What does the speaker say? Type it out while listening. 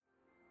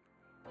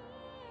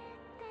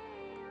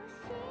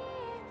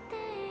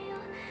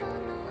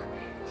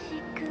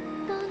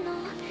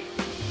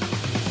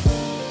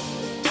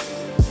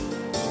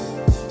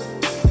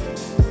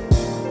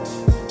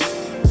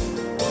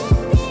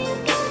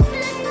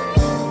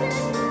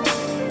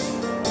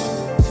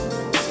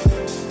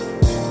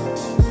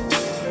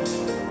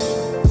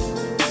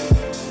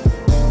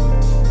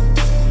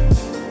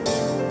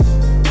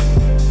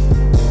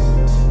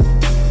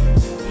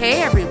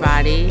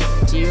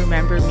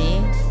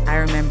I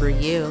remember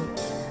you.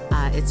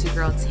 It's your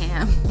girl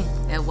Tam,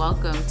 and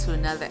welcome to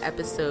another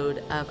episode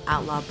of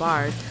Outlaw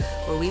Barz,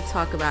 where we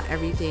talk about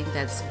everything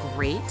that's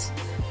great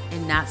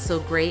and not so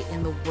great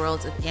in the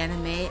world of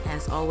anime.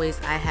 As always,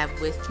 I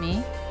have with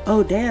me...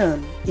 Oh,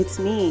 damn. It's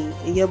me,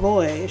 your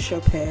boy,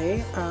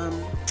 Chopay.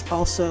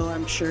 Also,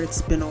 I'm sure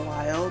it's been a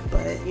while,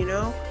 but, you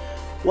know,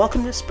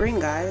 welcome to spring,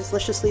 guys.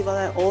 Let's just leave all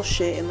that old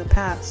shit in the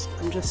past.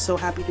 I'm just so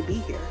happy to be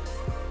here.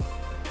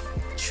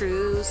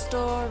 True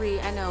story.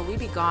 I know, we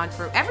be gone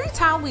for... Every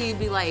time we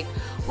be like,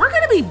 we're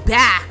gonna be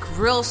back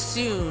real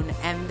soon,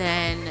 and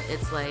then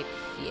it's like,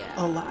 yeah.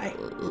 A lie.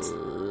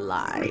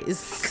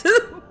 Lies.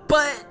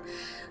 But,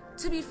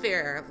 to be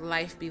fair,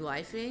 life be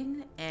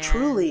lifing, and...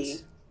 Truly.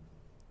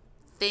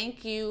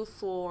 Thank you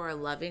for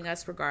loving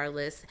us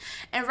regardless,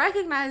 and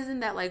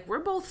recognizing that, like, we're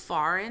both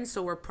foreign,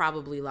 so we're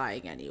probably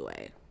lying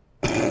anyway.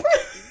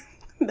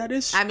 That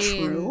is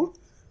true.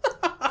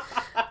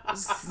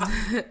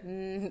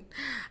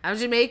 I'm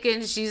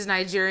Jamaican, she's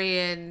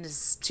Nigerian.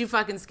 There's two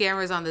fucking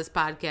scammers on this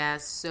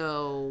podcast,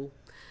 so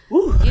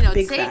ooh, you know,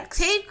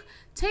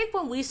 take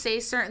when we say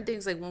certain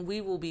things, like when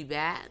we will be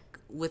back,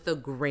 with a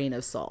grain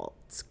of salt,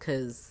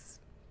 because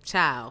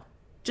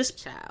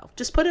just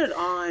put it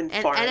on.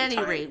 And at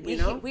any rate,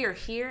 we are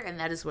here, and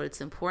that is what's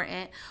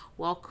important.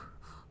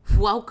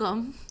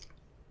 Welcome.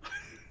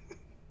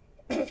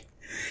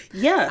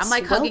 Yes, I'm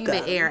like hugging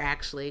the air,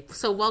 actually.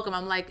 So welcome.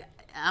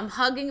 I'm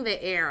hugging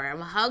the air.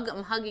 I'm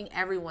hugging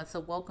everyone. So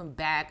welcome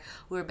back.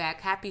 We're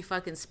back. Happy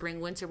fucking spring.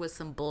 Winter was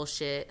some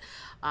bullshit.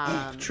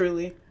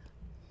 Truly.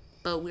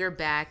 But we're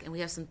back, and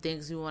we have some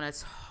things we want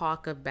to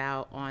talk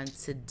about on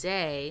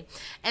today.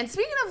 And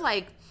speaking of,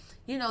 like,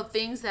 you know,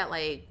 things that,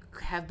 like,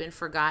 have been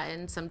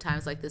forgotten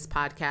sometimes, like this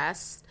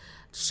podcast,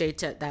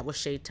 that was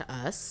shade to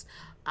us.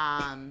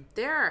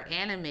 There are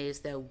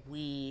animes that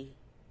we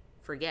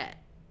forget.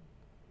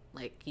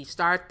 Like, you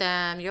start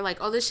them, you're like,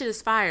 oh, this shit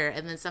is fire,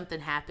 and then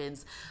something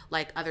happens,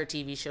 like other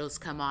TV shows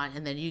come on,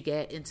 and then you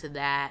get into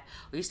that,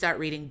 or you start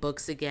reading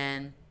books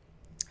again,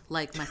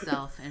 like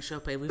myself and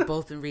Chopay. We've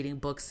both been reading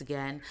books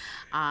again,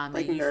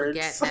 like and you nerds.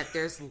 Forget that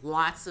there's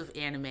lots of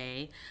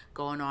anime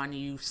going on.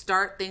 You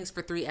start things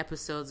for 3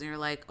 episodes, and you're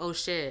like, oh,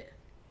 shit,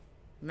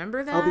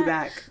 remember that? I'll be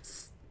back.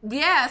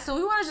 Yeah, so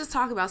we want to just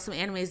talk about some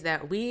animes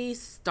that we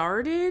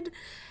started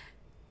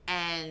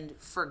and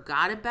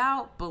forgot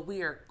about, but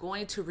we are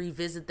going to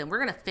revisit them. We're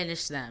going to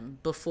finish them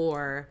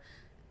before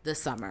the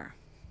summer.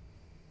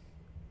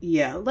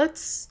 Yeah,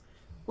 let's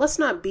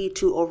not be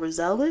too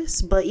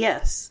overzealous, but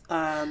yes.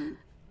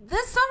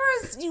 This summer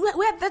is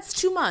that's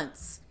 2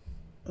 months.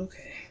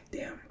 Okay,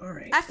 damn. All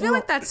right. I feel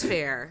like that's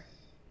fair.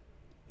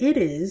 It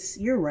is.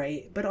 You're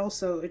right, but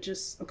also it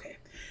just okay.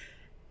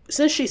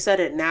 Since she said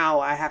it now,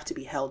 I have to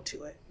be held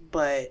to it.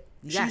 But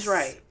yes, she's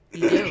right.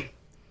 You do.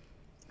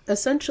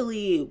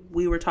 Essentially,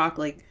 we were talking,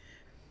 like,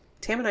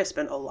 Tam and I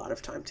spent a lot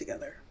of time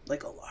together,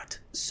 like a lot.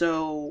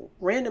 So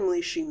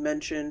randomly she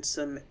mentioned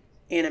some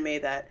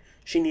anime that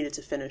she needed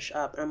to finish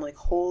up. And I'm like,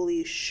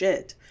 holy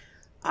shit.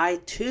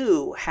 I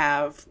too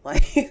have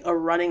like a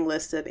running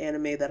list of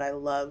anime that I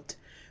loved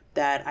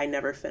that I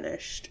never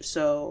finished.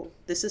 So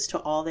this is to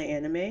all the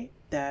anime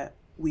that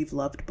we've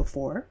loved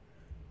before,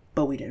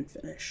 but we didn't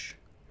finish.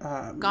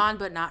 Gone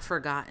but not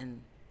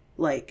forgotten.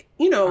 Like,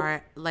 you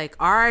know, like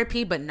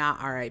R.I.P. but not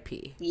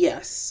R.I.P.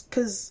 Yes,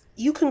 because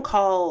you can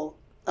call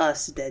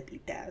us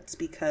deadbeat dads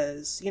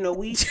because, you know,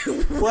 we are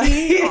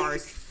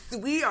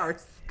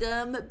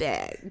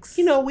scumbags.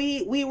 You know,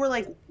 we were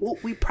like,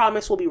 we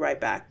promise we'll be right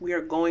back. We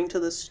are going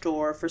to the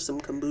store for some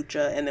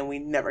kombucha, and then we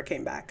never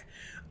came back.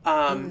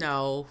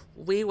 No,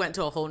 we went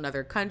to a whole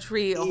nother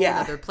country, a whole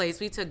other place.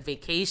 We took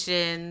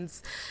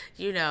vacations.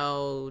 You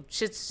know,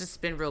 shit's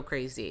just been real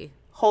crazy.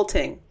 Whole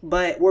thing,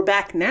 but we're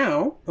back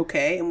now,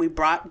 okay, and we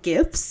brought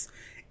gifts,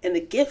 and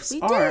the gifts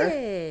are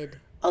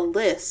a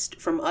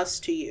list from us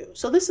to you.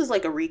 So this is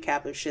like a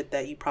recap of shit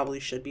that you probably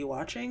should be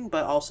watching,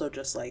 but also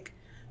just like,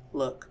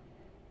 look,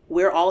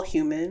 we're all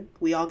human,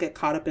 we all get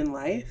caught up in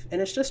life, and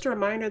it's just a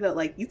reminder that,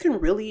 like, you can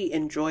really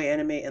enjoy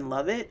anime and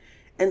love it,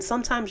 and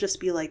sometimes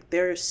just be like,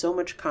 there is so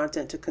much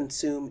content to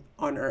consume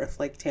on Earth.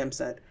 Like Tam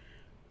said,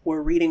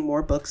 we're reading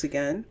more books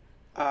again.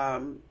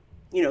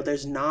 You know,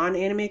 there's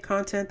non-anime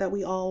content that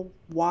we all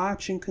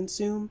watch and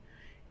consume.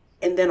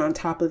 And then on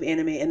top of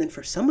anime, and then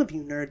for some of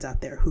you nerds out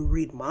there who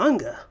read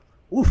manga,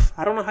 oof,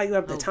 I don't know how you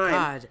have the time.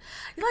 God.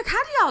 You're like,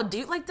 how do y'all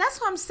do, like,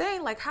 that's what I'm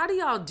saying. Like, how do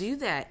y'all do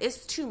that?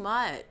 It's too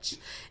much.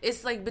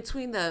 It's like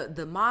between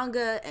the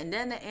manga and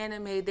then the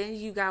anime, then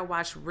you gotta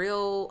watch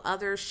real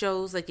other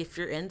shows, like if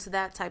you're into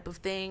that type of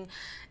thing.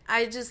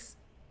 It's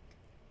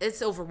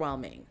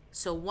overwhelming.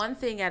 So one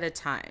thing at a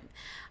time.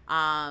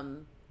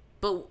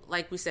 But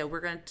like we said, we're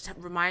going to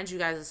remind you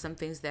guys of some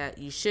things that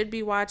you should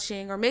be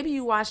watching. Or maybe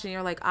you watch and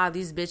you're like,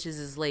 these bitches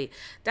is late.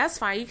 That's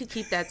fine. You can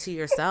keep that to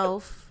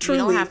yourself. Truly,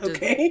 you don't have to.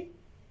 Okay.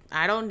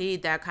 I don't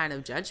need that kind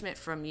of judgment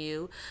from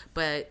you.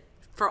 But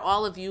for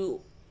all of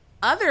you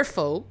other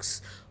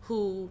folks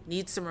who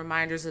needs some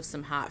reminders of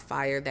some hot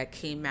fire that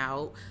came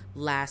out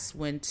last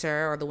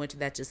winter or the winter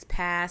that just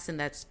passed and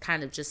that's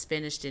kind of just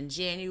finished in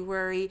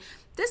January,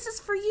 this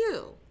is for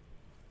you.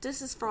 This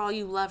is for all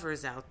you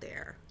lovers out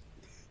there.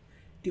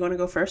 Do you want to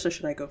go first or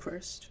should I go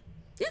first?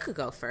 You could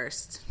go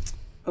first.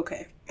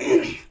 Okay.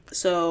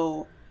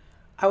 So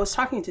I was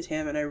talking to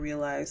Tam and I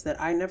realized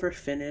that I never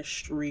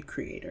finished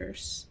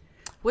Recreators.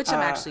 Which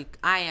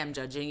I am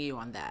judging you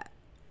on that.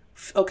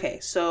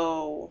 Okay,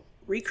 so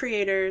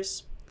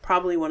Recreators,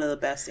 probably one of the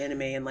best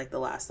anime in like the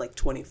last like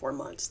 24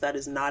 months. That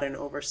is not an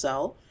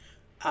oversell.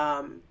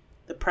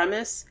 The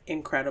premise,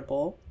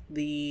 incredible.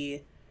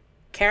 The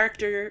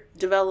character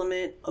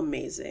development,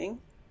 amazing.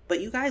 But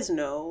you guys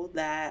know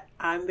that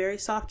I'm very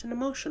soft and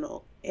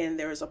emotional. And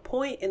there was a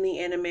point in the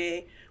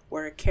anime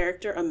where a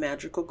character, a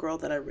magical girl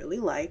that I really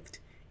liked,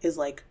 is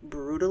like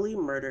brutally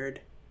murdered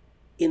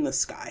in the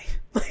sky.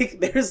 Like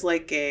there's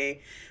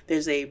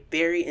a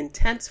very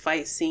intense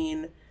fight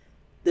scene.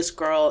 This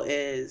girl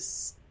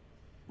is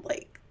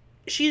like,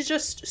 she's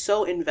just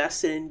so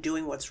invested in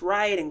doing what's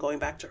right and going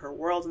back to her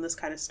world and this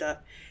kind of stuff.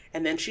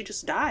 And then she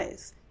just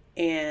dies.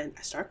 And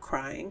I start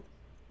crying,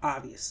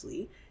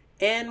 obviously.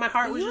 And my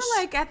heart was just... You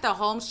were like at the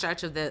home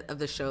stretch of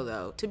the show,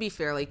 though. To be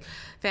fair, like,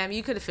 fam,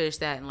 you could have finished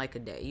that in like a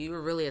day. You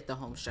were really at the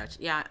home stretch.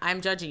 Yeah, I'm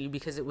judging you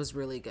because it was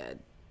really good.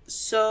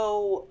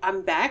 So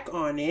I'm back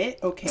on it.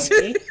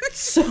 Okay.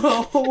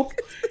 So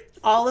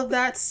all of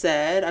that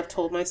said, I've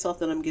told myself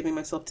that I'm giving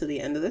myself to the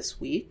end of this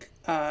week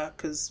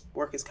because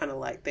work is kind of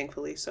light,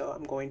 thankfully. So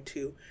I'm going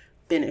to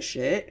finish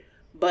it.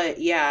 But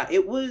yeah,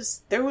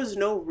 there was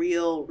no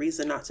real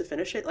reason not to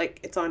finish it. Like,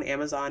 it's on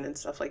Amazon and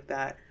stuff like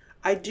that.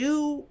 I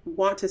do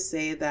want to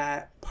say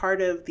that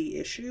part of the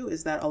issue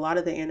is that a lot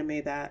of the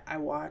anime that I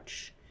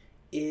watch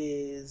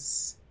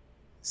is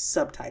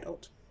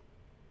subtitled.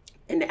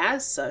 And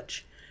as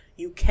such,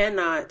 you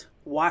cannot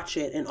watch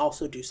it and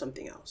also do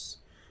something else.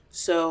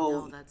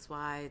 So no, that's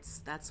why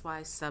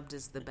subbed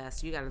is the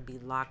best. You got to be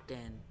locked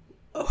in.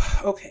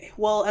 Oh, okay.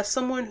 Well, as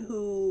anyone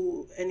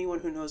who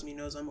knows me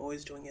knows I'm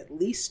always doing at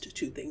least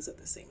two things at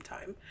the same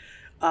time.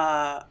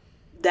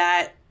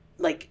 That,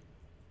 like,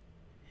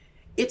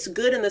 it's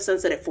good in the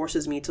sense that it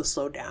forces me to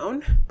slow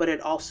down, but it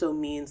also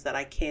means that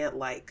I can't,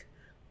 like,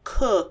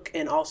 cook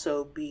and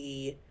also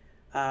be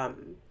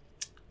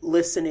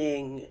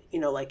listening,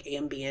 like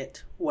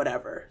ambient,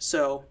 whatever.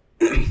 So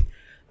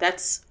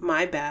that's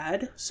my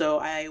bad. So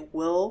I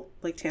will,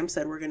 like Tam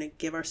said, we're going to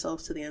give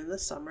ourselves to the end of the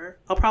summer.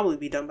 I'll probably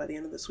be done by the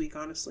end of this week,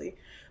 honestly.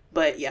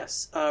 But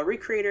yes,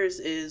 Recreators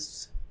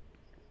it's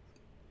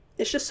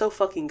just so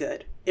fucking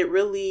good. It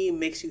really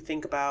makes you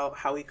think about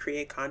how we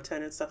create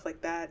content and stuff like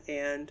that.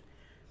 And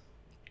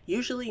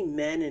usually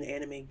men in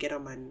anime get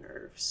on my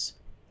nerves.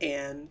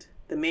 And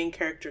the main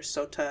character,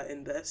 Sota,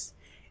 in this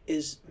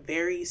is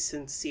very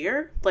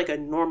sincere, like a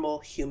normal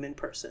human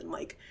person.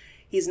 Like,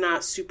 he's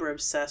not super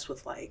obsessed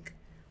with, like,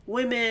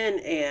 women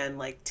and,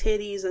 like,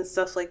 titties and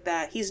stuff like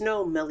that. He's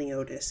no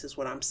Meliodas, is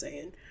what I'm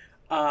saying.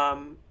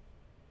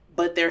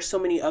 But there's so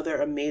many other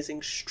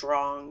amazing,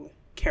 strong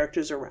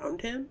characters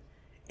around him.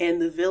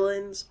 And the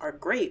villains are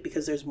great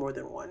because there's more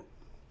than one.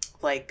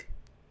 Like,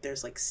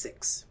 there's, like,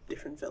 6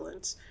 different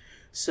villains.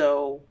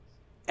 So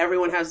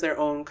everyone has their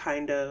own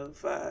kind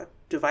of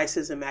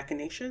devices and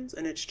machinations,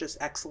 and it's just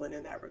excellent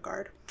in that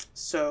regard.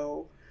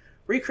 So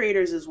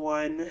Recreators is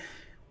one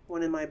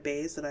of my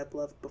bays that I've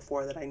loved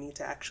before that I need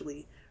to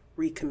actually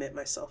recommit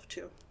myself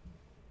to.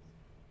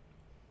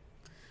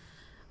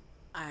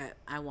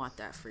 I want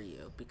that for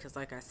you because,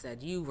 like I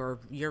said, you were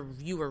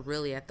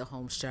really at the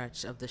home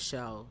stretch of the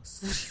show,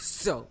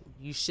 so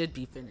you should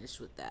be finished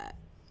with that.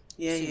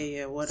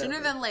 Yeah, whatever.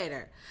 Sooner than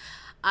later.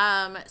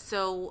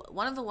 So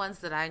one of the ones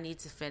that I need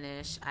to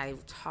finish, I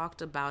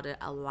talked about it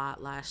a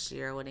lot last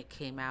year when it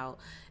came out,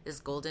 is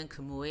Golden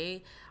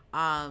Kamuy.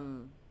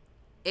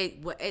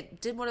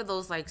 It did one of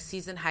those like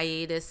season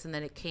hiatus, and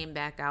then it came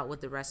back out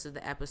with the rest of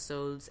the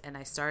episodes, and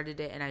I started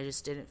it and I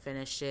just didn't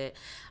finish it.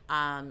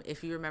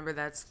 If you remember,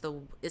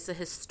 it's a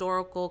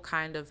historical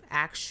kind of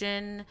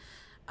action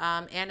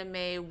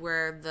anime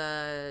where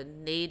the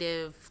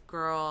native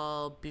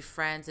girl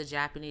befriends a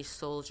Japanese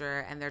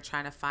soldier and they're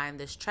trying to find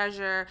this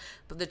treasure,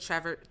 but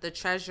the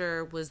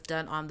treasure was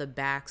done on the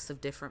backs of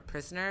different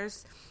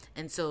prisoners,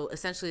 and so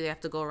essentially they have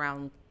to go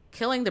around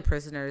killing the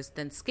prisoners,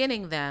 then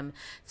skinning them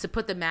to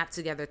put the map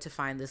together to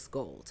find this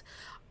gold.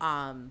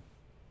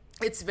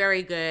 It's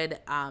very good,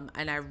 and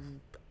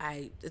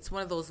it's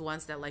one of those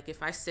ones that, like,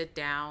 if I sit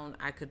down,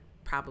 I could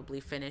probably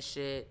finish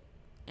it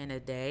in a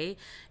day,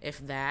 if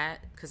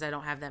that, because I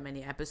don't have that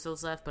many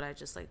episodes left, but I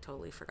just like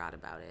totally forgot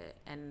about it,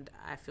 and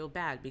I feel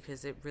bad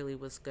because it really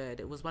was good.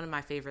 It was one of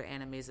my favorite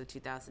animes of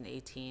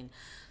 2018,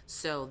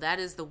 so that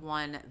is the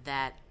one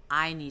that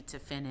I need to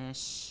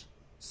finish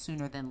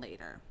sooner than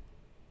later.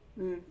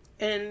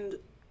 And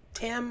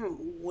Tam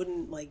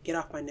wouldn't like get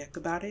off my neck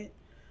about it,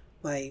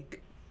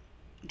 like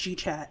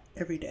G-chat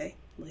every day,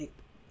 like,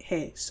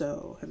 hey,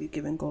 so have you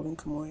given Golden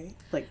Kamuy?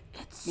 Like,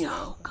 it's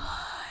so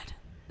good.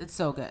 It's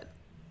so good.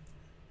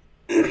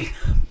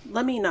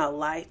 let me not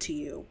lie to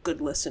you,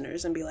 good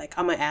listeners, and be like,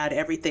 I'm gonna add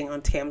everything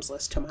on Tam's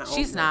list to my own list.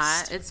 She's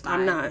not. It's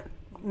fine. I'm not.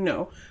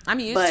 No. I'm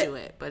used to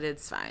it, but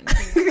it's fine.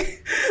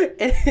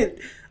 And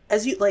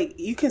as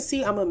you can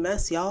see, I'm a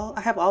mess, y'all.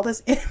 I have all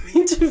this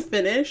anime to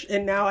finish,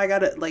 and now I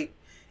gotta,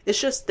 it's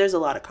just, there's a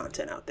lot of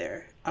content out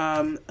there.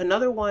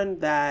 Another one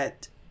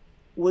that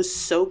was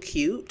so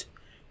cute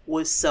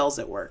was Cells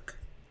at Work.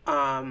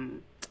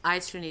 I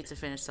too need to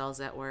finish Cells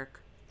at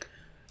Work.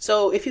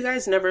 So if you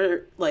guys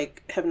never,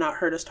 have not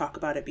heard us talk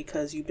about it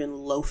because you've been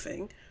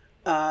loafing,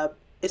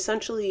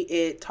 essentially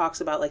it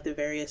talks about, the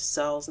various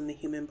cells in the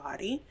human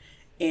body,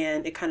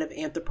 and it kind of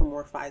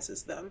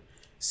anthropomorphizes them.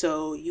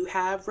 So you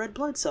have red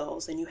blood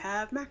cells, and you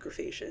have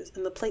macrophages,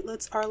 and the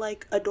platelets are,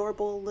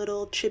 adorable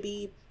little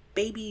chibi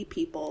baby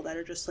people that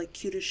are just,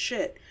 cute as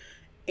shit.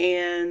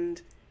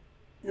 And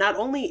not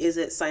only is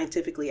it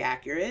scientifically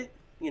accurate,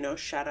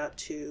 shout out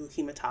to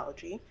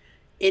hematology,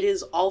 it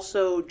is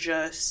also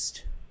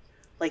just...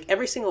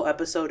 every single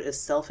episode is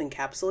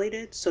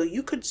self-encapsulated, so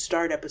you could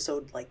start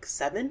episode,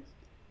 7,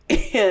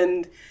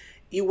 and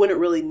you wouldn't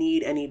really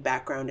need any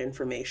background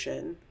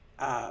information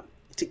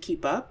to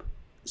keep up.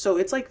 So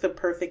it's, the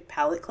perfect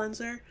palate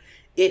cleanser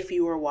if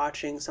you are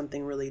watching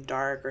something really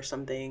dark or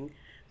something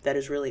that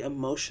is really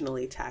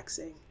emotionally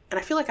taxing. And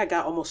I feel like I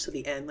got almost to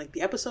the end.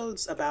 The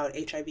episodes about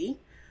HIV,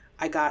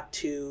 I got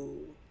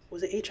to...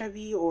 Was it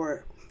HIV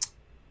or...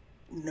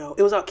 No,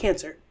 it was about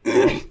cancer.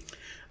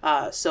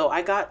 So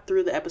I got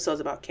through the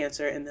episodes about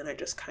cancer, and then I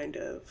just kind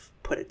of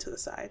put it to the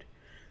side.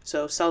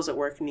 So Cells at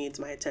Work needs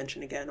my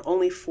attention again,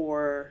 only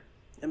for,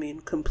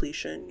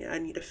 completion. Yeah, I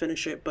need to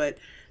finish it, but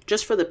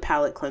just for the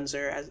palate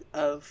cleanser in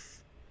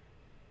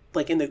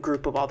the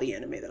group of all the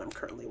anime that I'm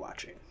currently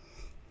watching.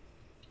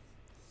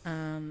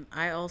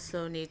 I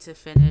also need to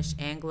finish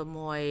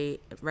Anglomoy,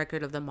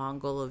 Record of the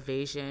Mongol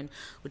Invasion,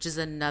 which is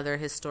another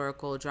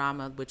historical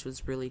drama, which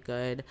was really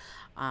good.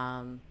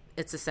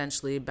 It's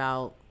essentially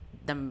about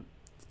the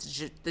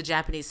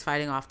Japanese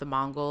fighting off the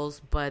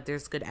Mongols, but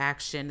there's good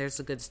action, there's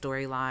a good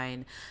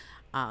storyline.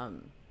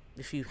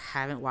 If you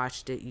haven't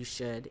watched it, you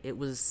should. It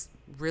was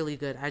really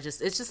good.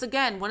 It's just,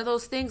 again, one of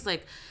those things, I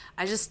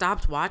just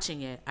stopped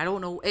watching it. I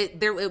don't know,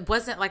 it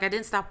wasn't I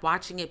didn't stop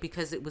watching it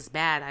because it was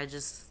bad. I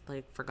just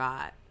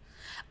forgot.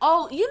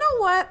 Oh, you know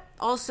what?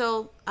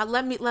 Also,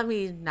 let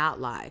me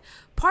not lie.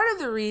 Part of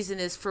the reason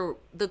is for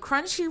the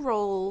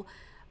Crunchyroll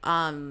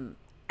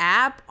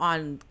app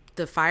on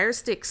the Fire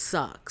Stick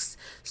sucks.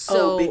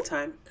 So, big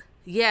time.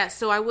 Yeah,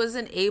 so I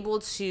wasn't able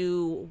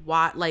to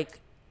watch,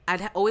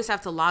 I'd always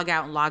have to log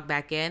out and log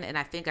back in, and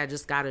I think I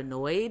just got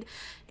annoyed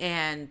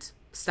and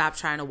stopped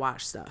trying to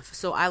watch stuff.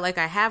 So I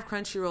have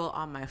Crunchyroll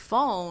on my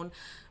phone,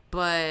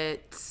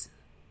 but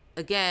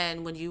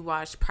again, when you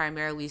watch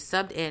primarily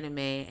subbed anime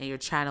and you're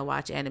trying to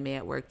watch anime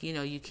at work,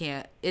 I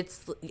can't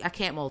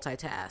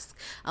multitask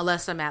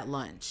unless I'm at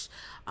lunch.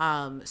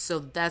 So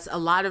that's a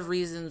lot of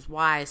reasons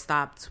why I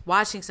stopped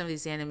watching some of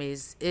these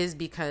animes, is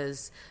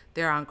because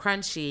they're on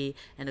Crunchy,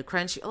 and the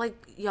Crunchy,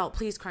 y'all,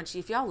 please, Crunchy,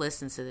 if y'all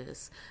listen to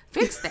this,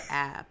 fix the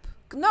app.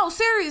 No,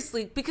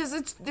 seriously,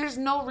 because there's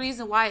no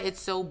reason why it's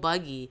so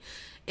buggy.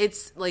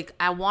 It's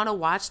I want to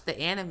watch the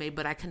anime,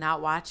 but I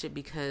cannot watch it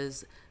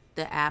because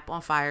the app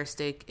on Fire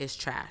Stick is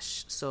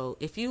trash. So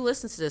if you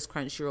listen to this,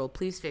 Crunchyroll,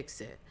 please fix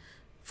it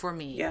for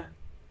me. Yeah,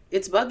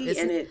 it's buggy,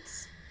 and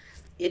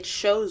it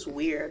shows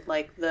weird.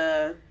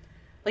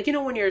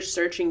 When you're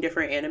searching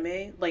different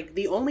anime,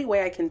 the only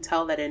way I can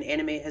tell that an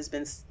anime has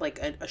been,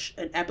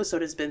 an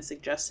episode has been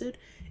suggested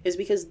is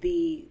because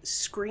the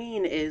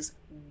screen is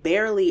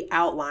barely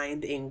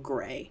outlined in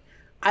gray.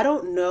 I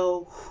don't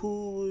know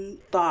who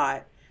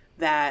thought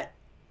that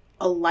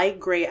a light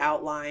gray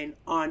outline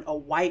on a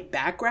white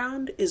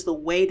background is the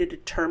way to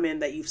determine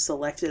that you've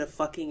selected a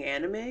fucking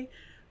anime,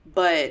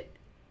 but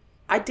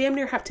I damn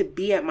near have to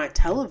be at my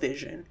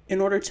television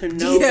in order to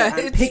know that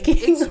I'm picking.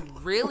 It's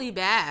really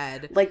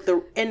bad.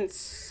 It's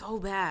so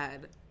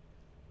bad.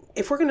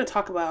 If we're going to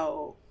talk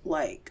about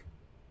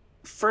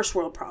first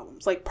world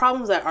problems,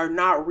 problems that are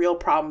not real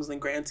problems in the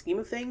grand scheme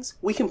of things,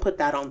 we can put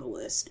that on the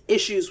list.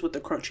 Issues with the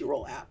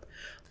Crunchyroll app.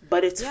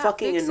 But it's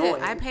fucking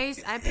annoying. I pay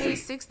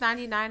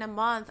 $6.99 a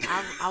month.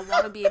 I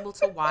want to be able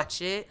to watch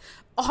it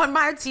on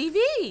my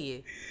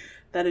TV.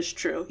 That is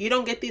true. You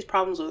don't get these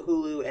problems with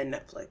Hulu and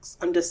Netflix.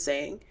 I'm just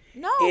saying.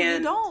 No,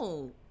 you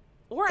don't.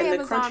 Or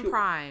Amazon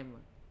Prime.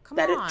 Come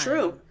on. That is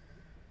true.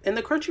 And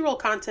the Crunchyroll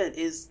content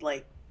is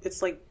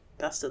it's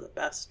best of the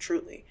best,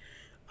 truly.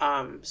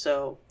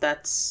 So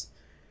that's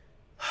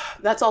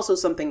also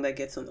something that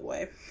gets in the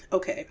way.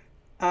 Okay.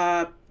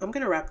 I'm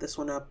going to wrap this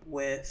one up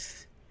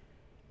with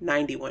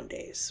 91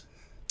 Days.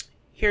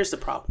 Here's the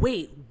problem.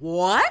 Wait,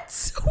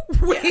 what?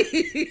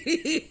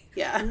 Wait.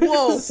 Yeah.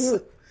 Whoa.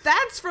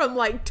 That's from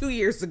 2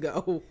 years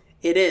ago.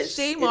 It is.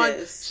 Shame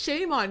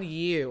on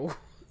you.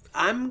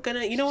 I'm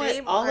gonna, you know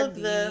what?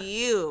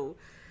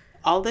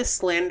 All this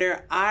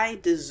slander, I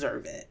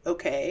deserve it.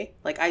 Okay?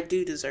 I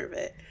do deserve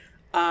it.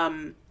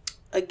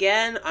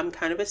 Again, I'm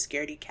kind of a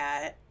scaredy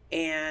cat,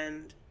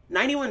 and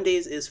 91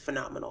 Days is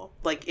phenomenal.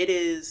 It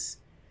is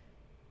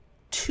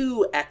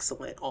too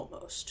excellent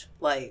almost.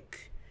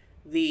 Like,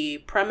 the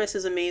premise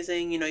is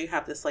amazing. You know, you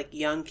have this like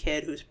young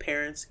kid whose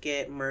parents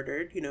get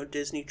murdered, you know,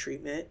 Disney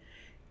treatment.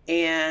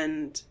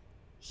 And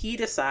he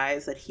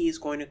decides that he's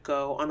going to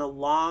go on a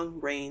long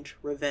range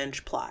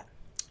revenge plot.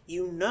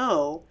 You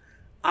know,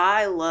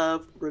 I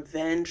love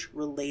revenge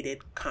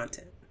related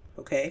content.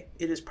 Okay.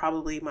 It is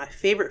probably my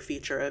favorite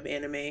feature of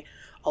anime,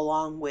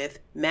 along with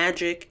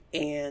magic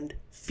and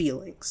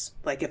feelings.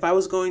 Like, if I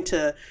was going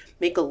to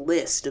make a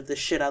list of the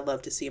shit I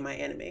love to see in my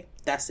anime,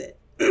 that's it.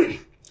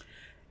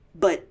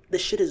 But the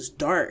shit is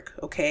dark,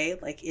 okay?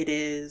 Like, it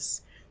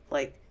is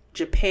like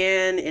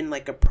Japan in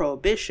like a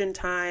prohibition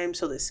time.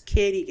 So this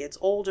kid, he gets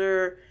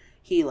older,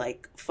 he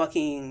like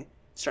fucking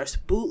starts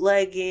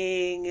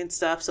bootlegging and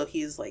stuff. So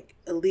he's like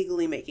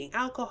illegally making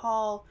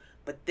alcohol,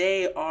 but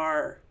they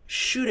are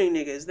shooting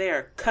niggas. They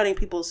are cutting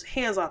people's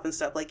hands off and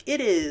stuff. Like,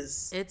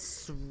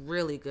 it's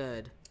really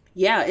good.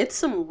 Yeah, it's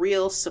some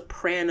real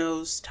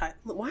Sopranos type.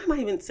 Why am I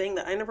even saying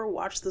that? I never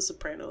watched The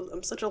Sopranos.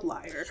 I'm such a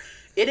liar.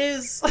 It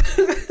is. Look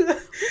at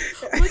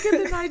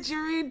the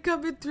Nigerian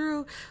coming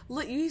through.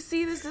 Look, you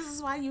see this? This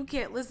is why you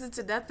can't listen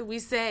to nothing we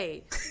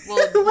say. Well,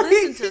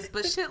 listen to us,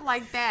 but shit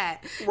like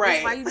that.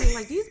 Right. That's why you be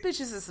like, these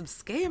bitches are some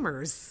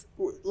scammers.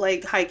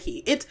 Like, high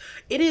key. It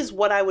is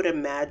what I would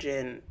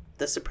imagine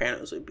The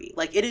Sopranos would be.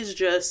 Like, it is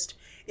just,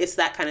 it's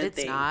that kind of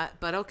thing. It's not,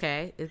 but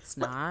okay. It's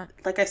not.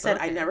 Like I said,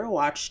 okay. I never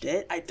watched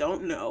it. I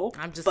don't know.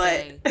 I'm just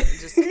saying.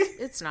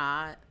 It's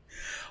not.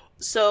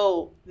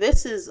 So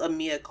this is a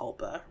mea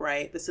culpa,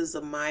 right? This is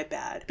a my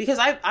bad. Because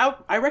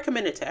I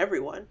recommend it to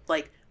everyone.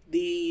 Like,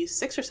 the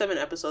 6 or 7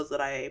 episodes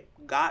that I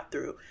got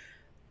through,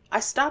 I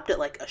stopped at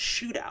like a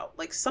shootout.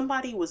 Like,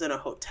 somebody was in a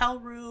hotel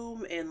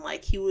room and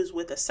like he was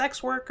with a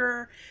sex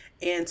worker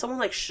and someone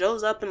like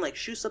shows up and like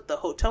shoots up the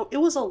hotel. It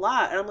was a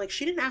lot. And I'm like,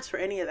 she didn't ask for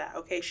any of that,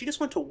 okay? She just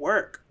went to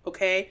work,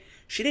 okay?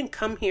 She didn't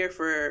come here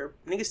for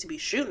niggas to be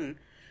shooting.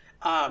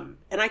 And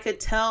I could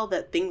tell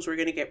that things were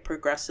going to get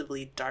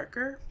progressively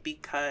darker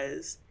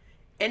because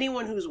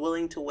anyone who's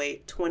willing to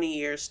wait 20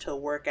 years to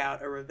work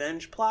out a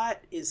revenge plot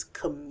is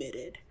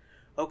committed,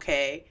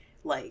 okay?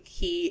 Like,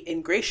 he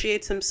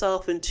ingratiates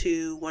himself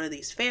into one of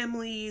these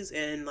families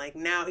and like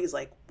now he's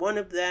like one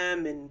of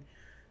them, and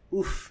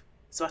oof,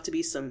 it's about to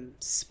be some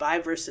spy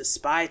versus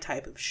spy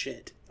type of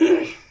shit.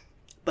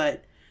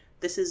 But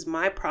this is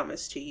my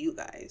promise to you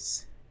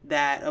guys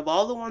that of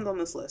all the ones on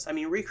this list, I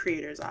mean,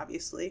 Recreators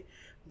obviously,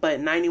 but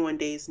 91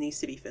 Days needs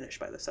to be finished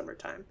by the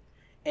summertime.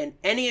 And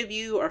any of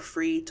you are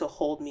free to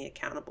hold me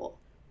accountable,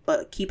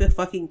 but keep it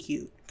fucking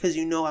cute, because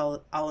you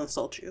know I'll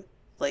insult you.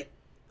 Like,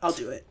 I'll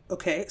do it,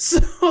 okay?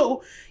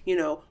 So, you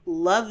know,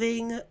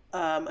 loving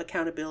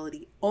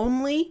accountability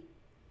only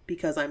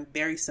because I'm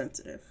very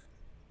sensitive.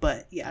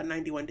 But yeah,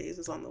 91 Days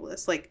is on the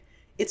list. Like,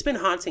 it's been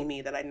haunting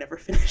me that I never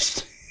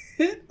finished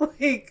it.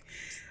 like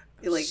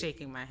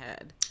shaking my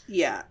head.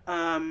 Yeah.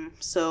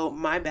 So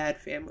my bad,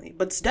 family.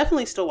 But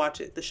definitely still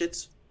watch it. The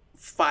shit's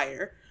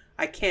fire.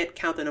 I can't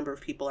count the number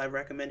of people I've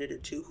recommended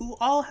it to who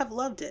all have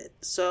loved it.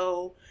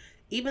 So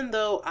even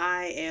though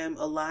I am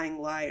a lying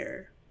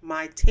liar,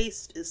 my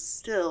taste is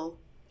still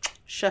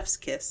chef's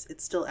kiss.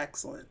 It's still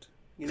excellent,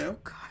 you know?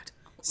 Oh, God.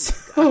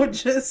 So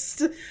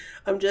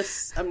I'm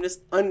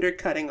just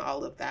undercutting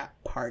all of that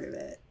part of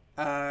it.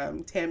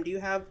 Tam, do you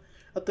have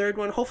a third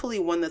one? Hopefully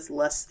one that's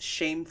less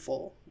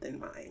shameful than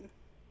mine.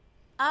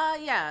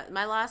 Yeah.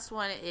 My last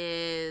one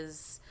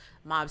is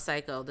Mob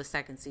Psycho, the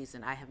 2nd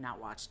season. I have not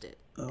watched it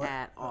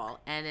at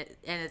all. And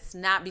it's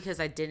not because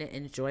I didn't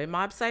enjoy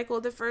Mob Psycho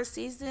the 1st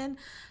season.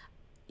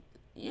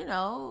 You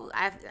know,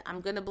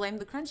 I'm going to blame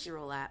the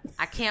Crunchyroll app.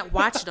 I can't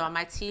watch it on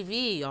my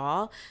TV,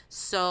 y'all.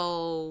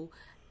 So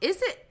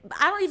is it?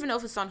 I don't even know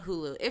if it's on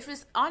Hulu. If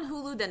it's on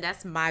Hulu, then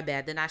that's my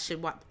bad. Then I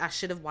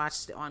should have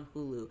watched it on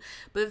Hulu.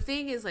 But the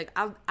thing is, like,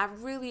 I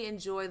really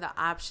enjoy the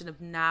option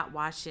of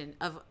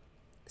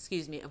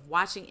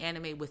watching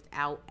anime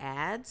without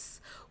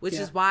ads, which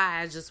is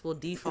why I just will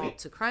default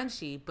to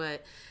Crunchy.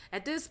 But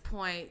at this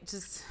point,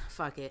 just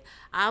fuck it.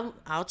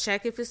 I'll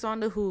check if it's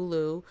on the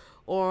Hulu,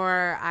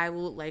 or I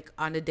will, like,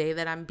 on the day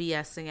that I'm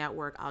BSing at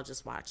work, I'll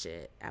just watch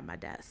it at my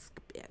desk.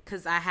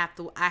 Because I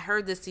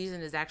heard this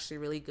season is actually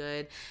really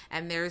good.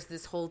 And there's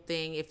this whole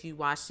thing, if you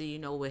watch it, you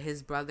know, with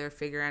his brother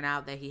figuring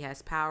out that he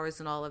has powers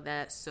and all of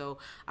that. So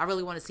I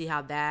really want to see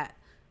how that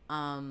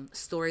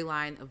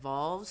storyline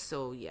evolves.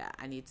 So yeah,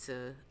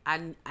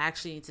 I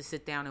actually need to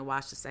sit down and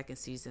watch the 2nd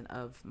season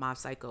of Mob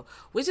Psycho,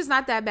 which is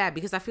not that bad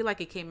because I feel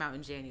like it came out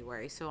in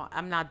January, so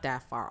I'm not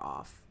that far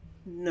off.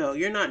 No,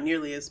 you're not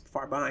nearly as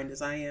far behind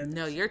as I am.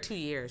 No, you're 2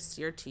 years.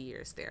 You're 2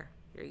 years there.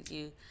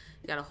 You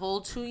got a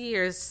whole 2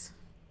 years.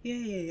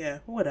 Yeah.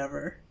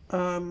 Whatever.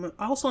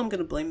 Also, I'm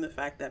gonna blame the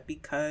fact that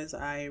because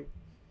I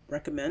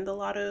recommend a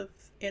lot of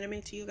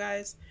anime to you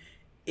guys,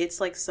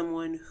 it's like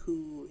someone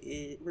who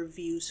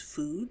reviews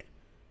food.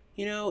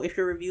 You know, if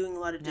you're reviewing a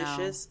lot of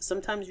dishes,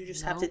 sometimes you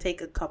just have to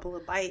take a couple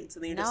of bites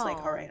and then you're just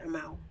like, all right, I'm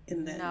out.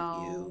 And then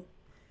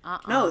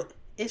No,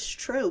 it's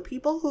true.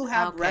 People who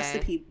have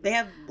recipe, they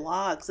have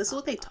blogs. This is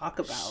what they talk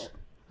about.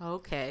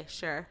 Okay,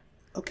 sure.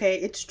 Okay,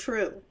 it's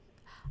true.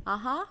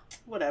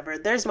 Whatever.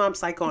 There's Mom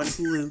Psycho on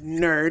Hulu,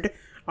 nerd.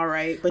 All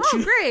right. But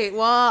great.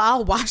 Well,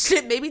 I'll watch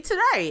it maybe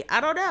tonight. I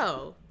don't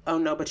know. Oh,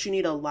 no, but you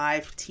need a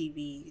live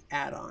TV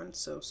add-on,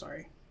 so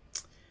sorry.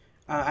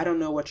 I don't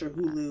know what your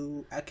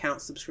Hulu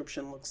account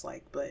subscription looks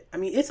like, but, I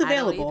mean, it's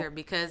available. I don't either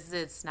because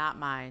it's not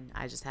mine.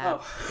 I just have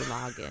the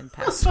login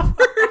password.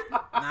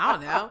 I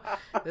don't know.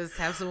 Just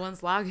have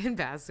someone's login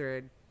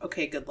password.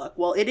 Okay, good luck.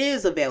 Well, it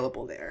is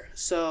available there.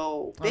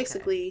 So,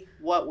 basically,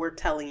 what we're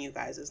telling you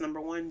guys is, number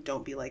one,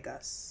 don't be like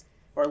us.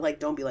 Or, like,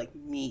 don't be like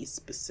me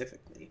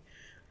specifically.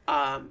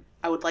 I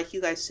would like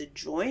you guys to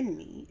join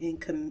me in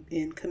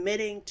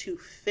committing to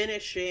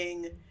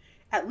finishing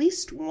at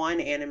least one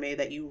anime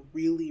that you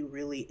really,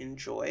 really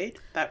enjoyed.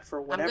 That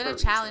for whatever I'm going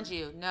to challenge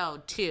you.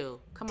 No,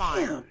 2. Come on.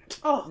 Damn.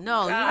 Oh,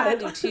 no, God. You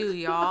got to do 2,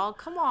 y'all.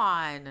 Come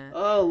on.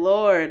 Oh,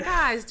 Lord.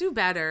 Guys, do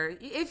better.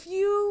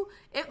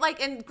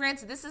 And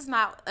granted, this is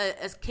not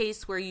a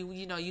case where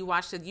you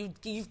watched it,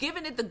 you've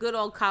given it the good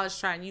old college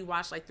try and you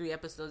watched like 3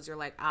 episodes, you're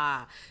like,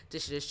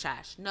 this shit is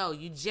trash. No,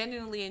 you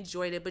genuinely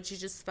enjoyed it, but you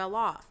just fell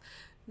off.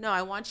 No,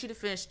 I want you to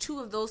finish 2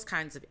 of those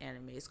kinds of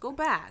animes. Go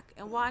back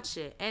and watch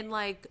it and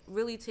like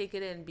really take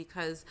it in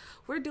because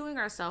we're doing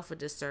ourselves a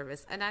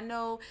disservice. And I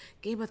know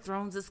Game of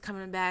Thrones is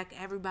coming back.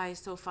 Everybody's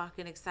so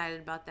fucking excited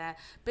about that.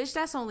 Bitch,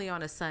 that's only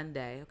on a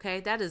Sunday,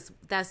 okay? That's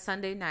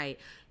Sunday night.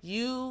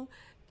 You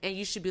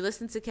should be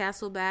listening to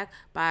Castleback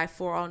by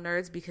For All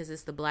Nerds because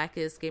it's the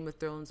blackest Game of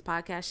Thrones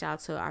podcast. Shout out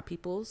to our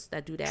peoples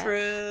that do that.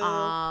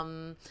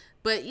 True.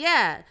 But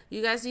yeah,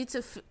 you guys need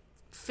to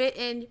fit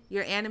in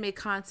your anime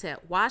content.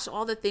 Watch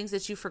all the things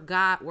that you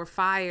forgot were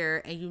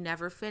fire and you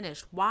never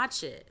finished.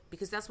 Watch it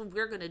because that's what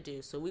we're going to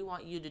do. So we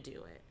want you to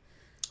do it.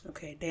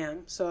 Okay,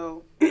 damn.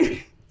 So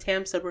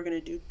Tam said we're going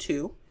to do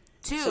 2.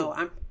 2. So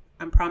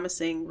I'm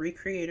promising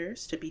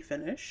Recreators to be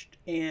finished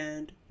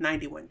and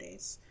 91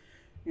 Days.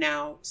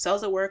 Now,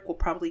 Cells at Work will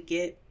probably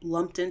get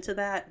lumped into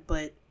that,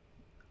 but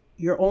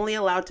you're only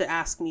allowed to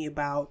ask me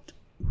about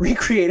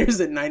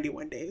Recreators in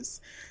 91 Days.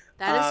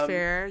 That is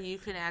fair. You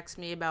can ask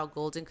me about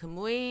Golden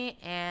Kamuy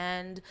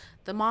and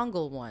the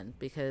Mongol one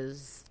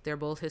because they're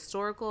both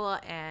historical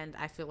and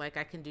I feel like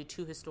I can do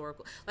 2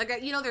 historical. Like,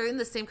 they're in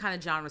the same kind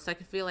of genre, so I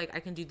can feel like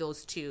I can do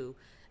those 2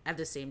 at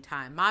the same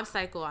time. Mob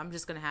Psycho, I'm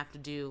just going to have to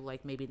do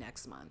like maybe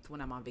next month when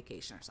I'm on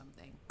vacation or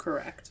something.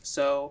 Correct.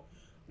 So,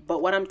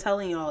 but what I'm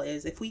telling y'all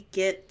is if we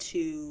get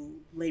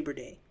to Labor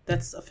Day,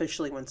 that's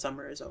officially when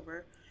summer is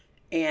over,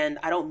 and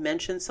I don't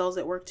mention Cells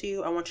at Work to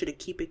you, I want you to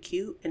keep it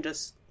cute and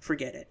just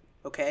forget it.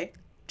 Okay?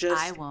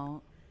 I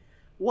won't.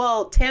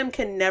 Well, Tam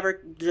can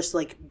never just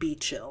like be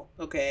chill.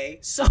 Okay?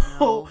 So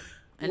no.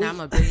 And I'm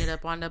gonna bring it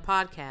up on the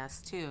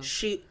podcast too.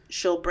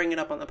 She'll bring it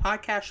up on the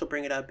podcast, she'll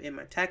bring it up in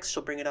my text,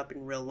 she'll bring it up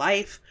in real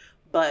life.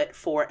 But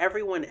for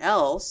everyone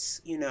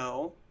else,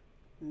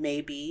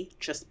 maybe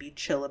just be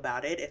chill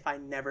about it if I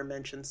never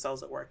mention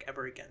Cells at Work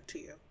ever again to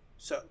you.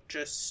 So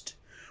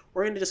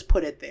we're gonna just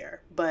put it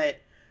there. But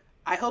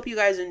I hope you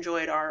guys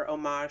enjoyed our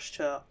homage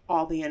to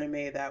all the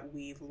anime that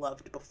we've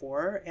loved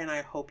before, and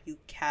I hope you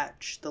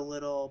catch the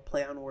little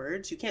play on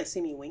words. You can't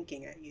see me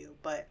winking at you,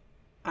 but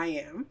I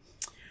am.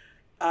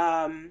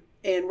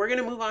 And we're going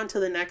to move on to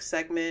the next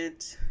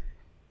segment,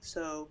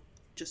 so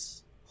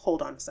just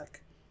hold on a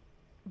sec.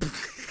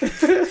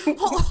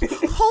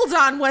 Hold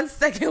on 1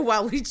 second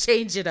while we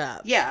change it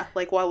up. Yeah,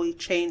 like while we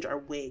change our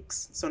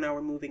wigs. So now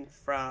we're moving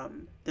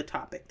from the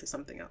topic to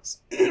something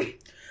else.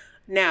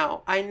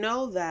 Now, I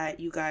know that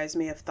you guys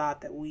may have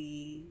thought that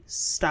we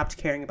stopped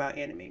caring about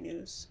anime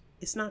news.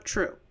 It's not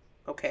true,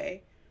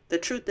 okay? The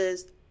truth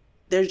is,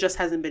 there just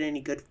hasn't been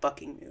any good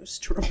fucking news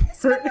to report.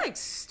 It's been like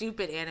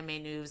stupid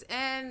anime news.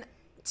 And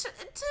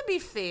to be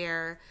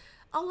fair,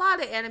 a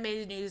lot of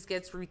anime news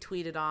gets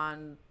retweeted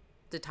on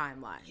the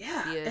timeline.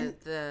 Yeah.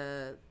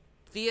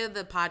 Via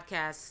the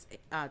podcast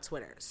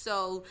Twitter.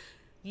 So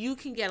you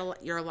can get a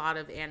lot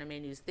of anime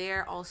news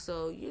there.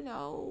 Also,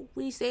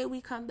 we say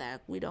we come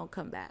back, we don't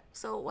come back.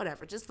 So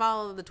whatever, just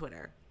follow the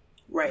Twitter.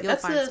 Right. You'll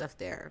find stuff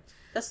there.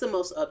 That's the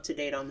most up to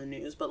date on the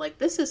news. But like,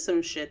 this is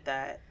some shit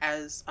that,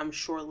 as I'm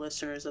sure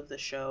listeners of the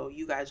show,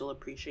 you guys will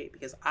appreciate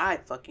because I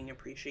fucking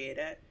appreciate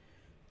it.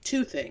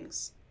 2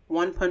 things.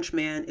 One Punch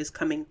Man is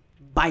coming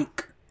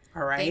bike.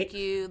 All right. Thank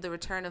you. The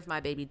return of my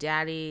baby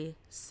daddy,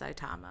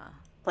 Saitama.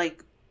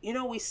 Like,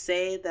 we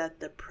say that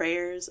the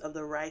prayers of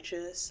the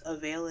righteous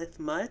availeth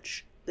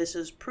much. This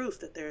is proof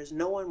that there is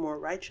no one more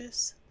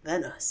righteous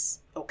than us.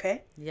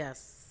 Okay?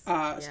 Yes.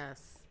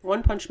 Yes.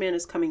 One Punch Man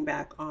is coming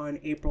back on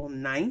April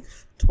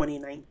 9th,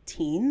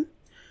 2019.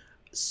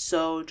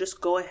 So just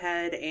go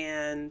ahead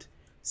and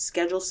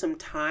schedule some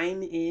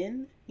time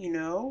in,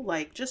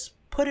 just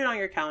put it on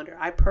your calendar.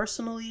 I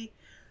personally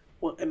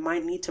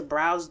might need to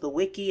browse the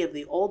wiki of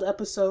the old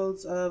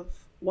episodes of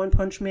One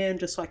Punch Man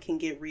just so I can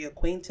get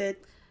reacquainted.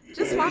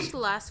 Just watch the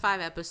last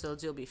 5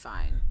 episodes. You'll be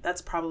fine.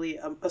 That's probably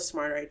a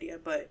smart idea,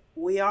 but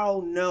we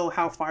all know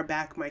how far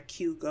back my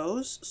queue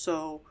goes.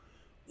 So,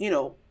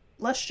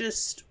 let's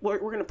just, we're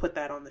going to put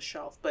that on the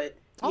shelf. But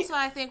also,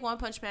 I think One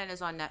Punch Man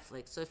is on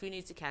Netflix. So if you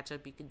need to catch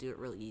up, you can do it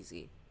really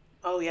easy.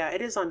 Oh, yeah,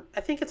 it is on,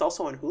 I think it's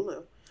also on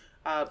Hulu.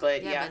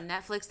 But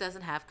Netflix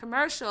doesn't have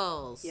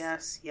commercials.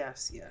 Yes.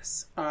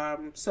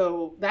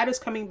 So that is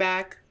coming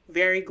back.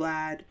 Very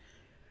glad.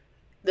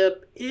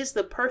 It is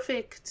the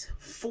perfect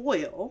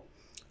foil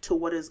to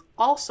what is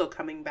also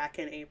coming back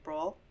in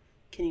April.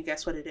 Can you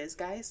guess what it is,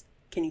 guys?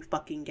 Can you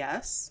fucking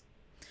guess?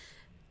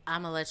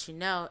 I'm gonna let you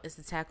know. It's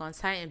Attack on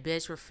Titan,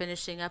 bitch. We're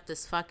finishing up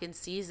this fucking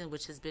season,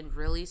 which has been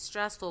really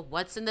stressful.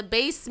 What's in the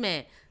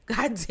basement?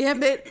 God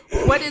damn it.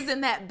 What is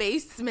in that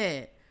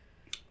basement?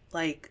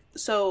 Will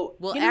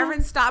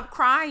Eren stop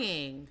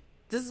crying?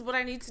 This is what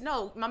I need to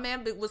know. My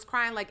man was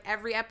crying like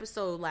every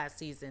episode last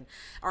season,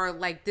 or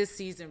like this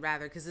season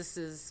rather, because this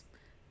is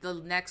the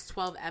next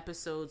 12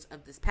 episodes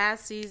of this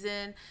past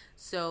season.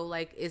 So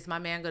like, is my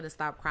man going to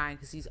stop crying?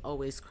 Because he's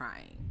always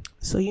crying.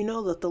 So you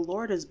know that the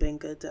Lord has been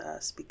good to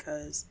us,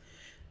 because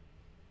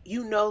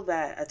you know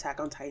that Attack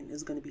on Titan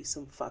is going to be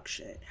some fuck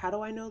shit. How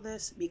do I know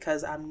this?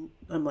 Because I'm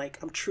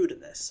true to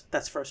this.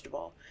 That's first of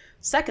all.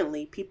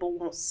 Secondly, people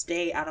won't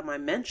stay out of my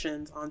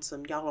mentions on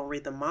some y'all don't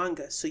read the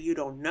manga, so you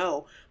don't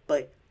know.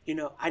 But, you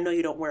know, I know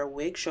you don't wear a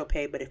wig,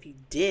 Chopay, but if you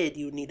did,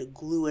 you would need to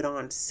glue it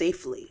on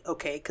safely,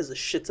 okay? Because the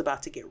shit's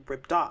about to get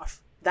ripped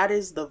off. That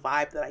is the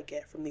vibe that I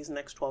get from these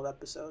next 12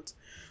 episodes.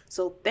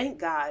 So thank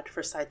God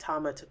for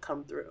Saitama to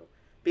come through.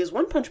 Because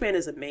One Punch Man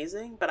is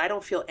amazing, but I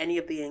don't feel any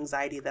of the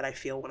anxiety that I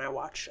feel when I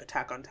watch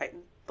Attack on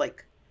Titan.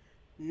 Like,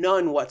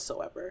 none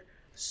whatsoever.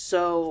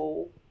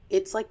 So,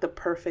 it's like the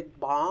perfect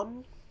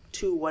balm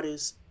to what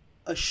is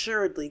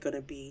assuredly going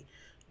to be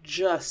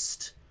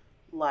just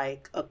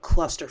like a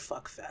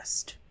clusterfuck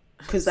fest.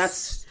 Because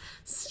that's...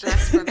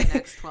 stress for the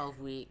next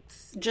 12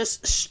 weeks.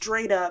 Just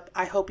straight up,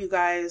 I hope you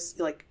guys,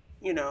 I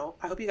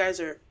hope you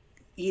guys are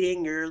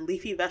eating your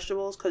leafy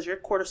vegetables, because your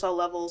cortisol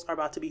levels are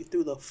about to be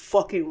through the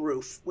fucking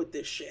roof with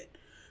this shit.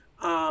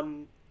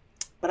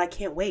 But I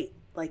can't wait.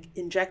 Like,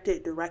 inject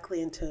it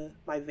directly into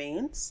my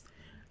veins.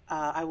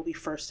 I will be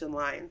first in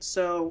line.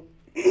 So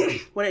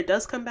when it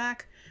does come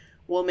back,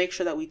 we'll make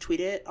sure that we tweet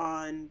it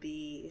on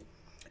the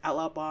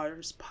Outlaw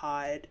Barz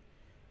Pod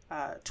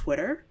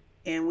Twitter,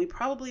 and we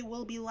probably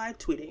will be live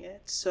tweeting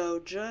it. So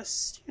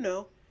just,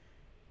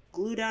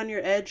 glue down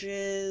your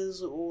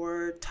edges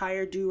or tie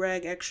your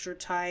do-rag extra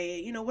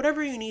tight,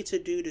 whatever you need to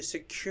do to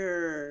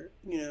secure,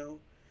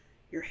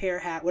 your hair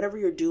hat, whatever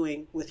you're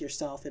doing with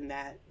yourself in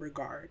that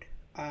regard.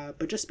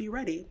 But just be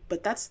ready.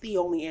 But that's the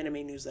only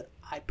anime news that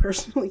I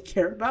personally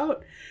care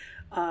about.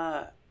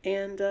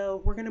 And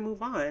we're going to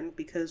move on,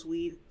 because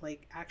we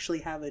actually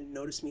have a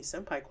Notice Me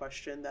Senpai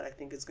question that I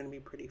think is going to be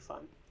pretty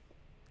fun.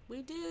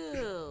 We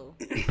do.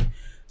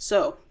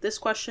 So, this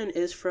question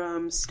is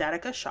from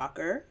Statica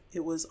Shocker.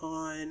 It was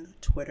on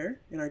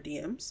Twitter in our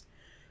DMs.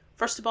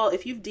 First of all,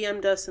 if you've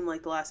DM'd us in the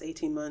last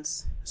 18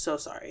 months, so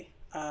sorry.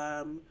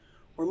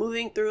 We're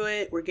moving through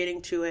it. We're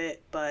getting to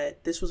it.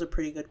 But this was a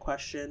pretty good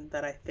question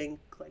that I think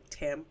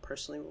Tam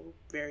personally will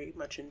very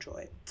much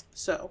enjoy.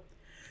 So,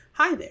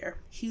 hi there.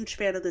 Huge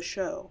fan of the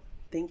show.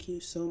 Thank you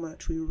so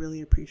much. We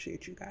really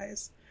appreciate you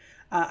guys.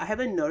 I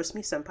have a Notice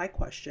Me Senpai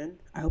question.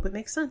 I hope it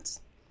makes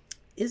sense.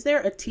 Is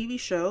there a TV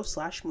show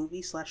 /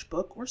 movie /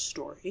 book or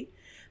story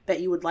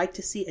that you would like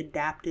to see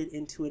adapted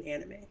into an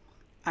anime?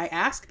 I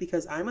ask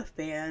because I'm a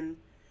fan.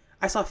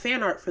 I saw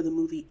fan art for the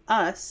movie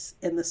Us,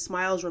 and the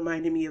smiles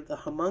reminded me of the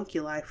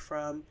homunculi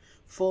from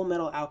Full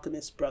Metal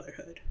Alchemist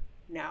Brotherhood.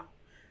 Now,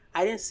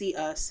 I didn't see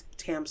Us.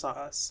 Tam saw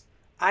Us.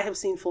 I have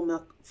seen Full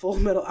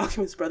Metal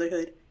Alchemist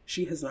Brotherhood.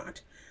 She has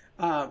not.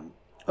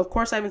 Of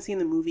course, I haven't seen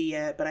the movie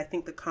yet, but I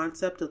think the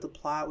concept of the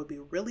plot would be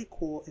really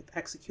cool if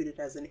executed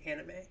as an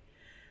anime.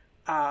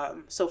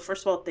 So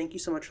first of all, thank you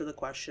so much for the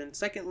question.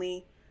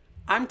 Secondly,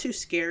 I'm too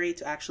scary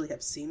to actually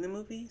have seen the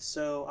movie,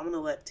 so I'm going to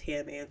let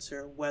Tam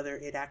answer whether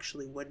it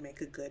actually would make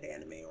a good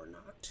anime or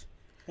not.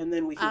 And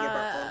then we can give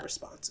our own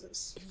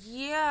responses.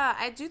 Yeah,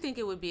 I do think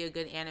it would be a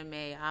good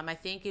anime. I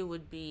think it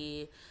would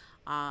be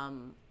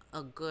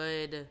a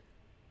good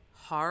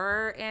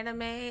horror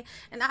anime.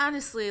 And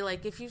honestly,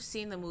 if you've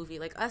seen the movie,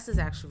 Us is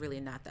actually really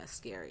not that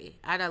scary.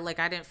 I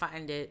didn't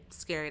find it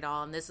scary at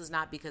all, and this is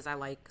not because I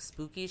like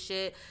spooky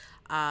shit.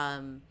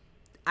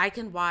 I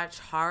can watch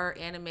horror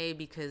anime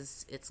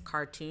because it's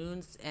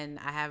cartoons, and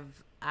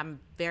I'm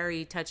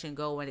very touch and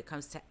go when it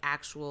comes to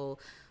actual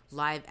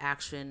live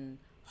action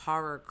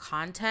horror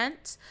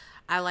content.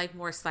 I like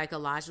more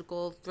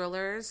psychological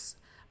thrillers,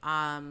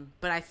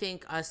 but I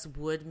think Us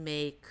would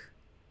make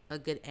a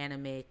good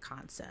anime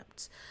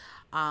concept.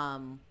 I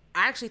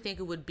actually think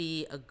it would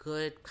be a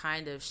good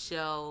kind of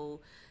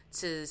show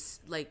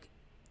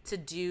to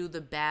do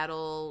the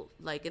battle,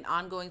 an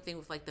ongoing thing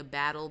with the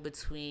battle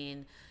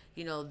between,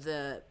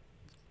 the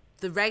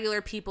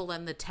regular people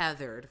and the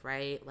tethered,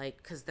 right?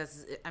 Because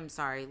I'm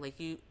sorry,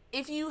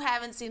 if you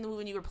haven't seen the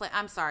movie and you were playing,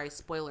 I'm sorry,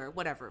 spoiler,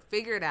 whatever,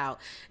 figure it out.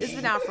 It's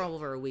been out for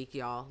over a week,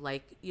 y'all.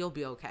 You'll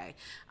be okay.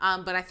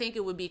 But I think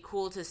it would be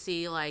cool to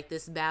see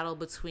this battle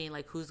between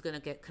who's gonna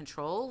get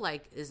control.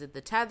 Is it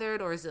the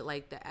tethered, or is it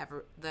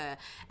the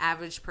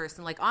average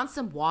person? On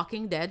some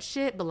Walking Dead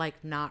shit, but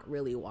not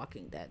really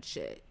Walking Dead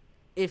shit.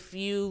 If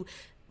you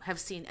have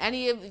seen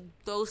any of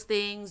those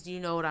things, you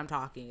know what I'm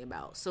talking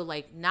about. So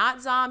like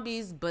not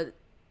zombies, but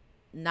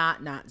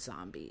not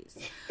zombies.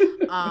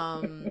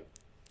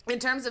 In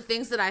terms of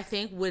things that I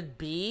think would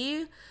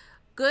be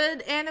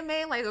good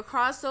anime, like a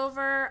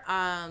crossover,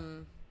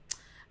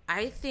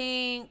 I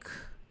think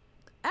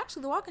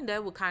actually The Walking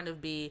Dead would kind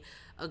of be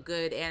a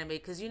good anime,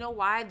 because you know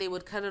why? They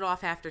would cut it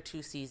off after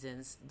 2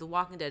 seasons. The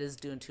Walking Dead is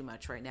doing too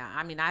much right now.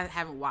 I mean, I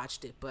haven't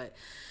watched it, but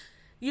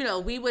you know,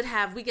 we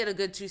get a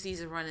good 2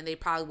 season run and they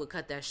probably would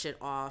cut that shit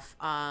off.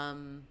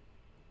 I'm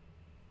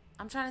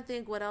trying to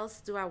think, what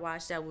else do I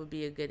watch that would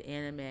be a good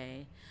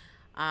anime?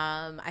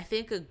 I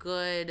think a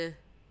good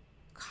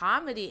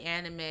comedy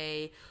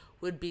anime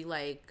would be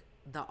like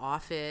The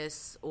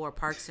Office or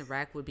Parks and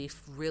Rec would be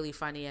really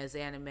funny as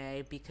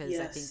anime, because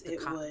I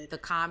think the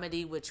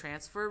comedy would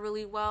transfer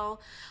really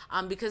well.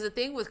 Because the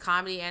thing with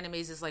comedy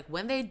animes is like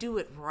when they do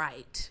it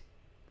right,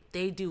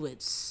 they do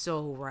it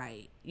so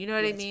right. You know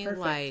what I mean?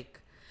 Perfect. Like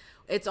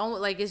it's only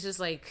like, it's just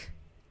like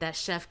that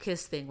chef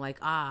kiss thing. Like,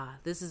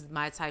 this is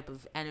my type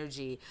of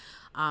energy.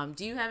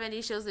 Do you have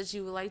any shows that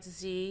you would like to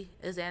see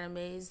as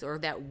animes, or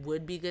that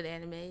would be good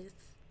animes?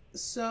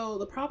 So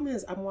the problem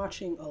is I'm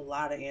watching a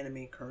lot of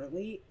anime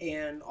currently,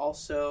 and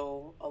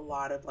also a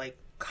lot of like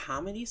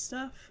comedy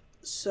stuff.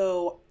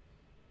 So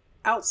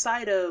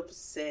outside of,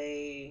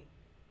 say,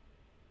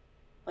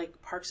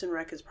 like Parks and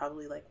Rec is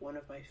probably like one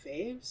of my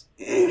faves.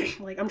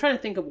 Like I'm trying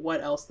to think of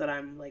what else that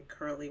I'm like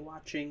currently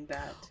watching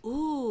that.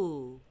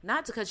 Ooh,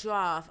 not to cut you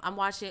off, I'm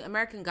watching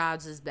American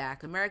Gods is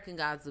back. American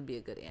Gods would be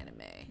a good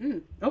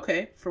anime.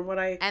 Okay, from what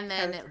I and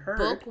then have heard,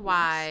 book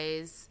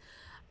wise.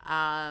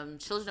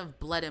 Children of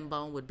Blood and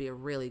Bone would be a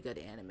really good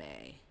anime.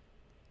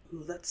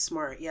 Ooh, that's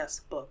smart. Yes,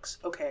 books.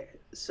 Okay,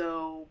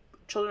 so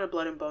Children of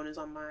Blood and Bone is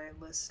on my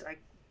list.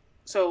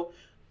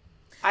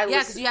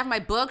 Because you have my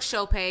book,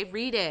 Chopay.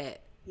 Read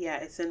it. Yeah,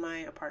 it's in my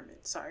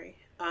apartment. Sorry.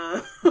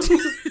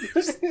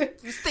 Just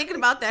thinking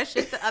about that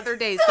shit the other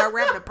day. We're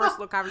having a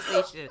personal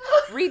conversation.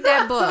 Read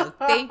that book.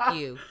 Thank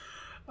you.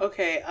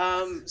 Okay.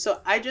 So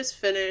I just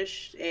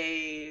finished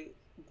a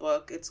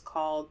book. It's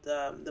called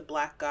The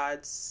Black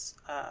God's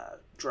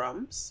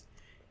Drums,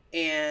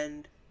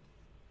 and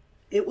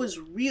it was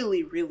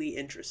really, really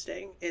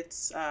interesting.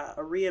 It's a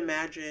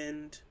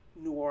reimagined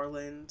New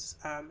Orleans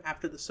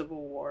after the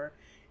Civil War,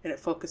 and it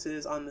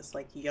focuses on this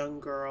like young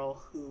girl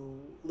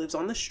who lives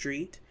on the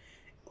street,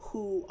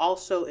 who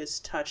also is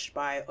touched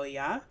by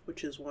Oya,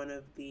 which is one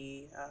of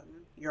the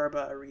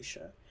Yoruba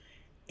Orisha,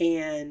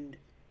 and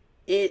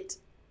it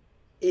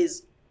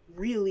is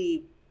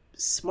really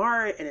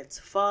smart and it's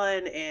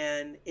fun,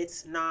 and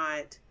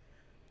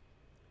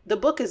the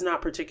book is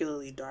not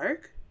particularly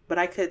dark, but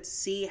I could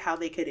see how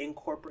they could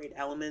incorporate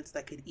elements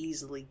that could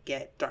easily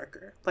get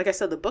darker. Like I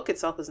said, the book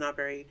itself is not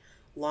very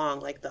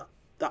long. Like the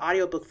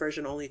audiobook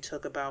version only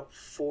took about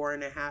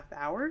 4.5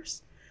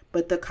 hours,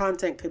 but the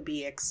content could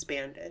be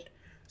expanded.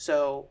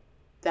 So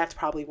that's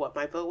probably what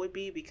my vote would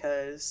be,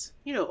 because,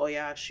 you know,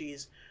 Oya,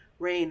 she's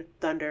rain,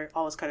 thunder,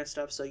 all this kind of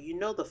stuff. So, you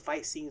know, the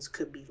fight scenes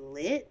could be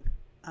lit.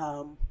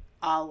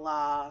 A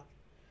la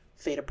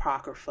Fate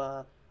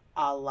Apocrypha,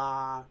 a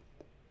la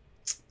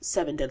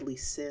Seven Deadly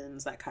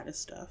Sins, that kind of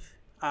stuff.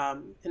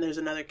 And there's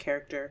another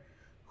character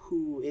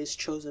who is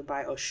chosen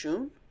by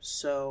Oshun.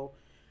 So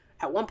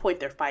at one point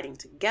they're fighting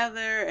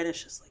together, and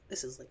it's just like,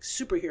 this is like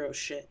superhero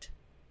shit,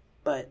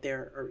 but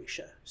they're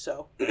Orisha.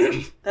 So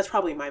that's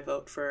probably my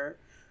vote for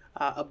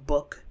a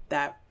book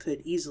that could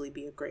easily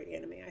be a great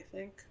anime, I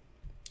think.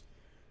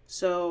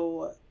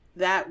 So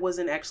that was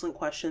an excellent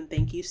question.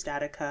 Thank you,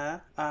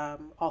 Statica.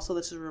 Also,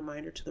 this is a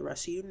reminder to the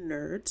rest of you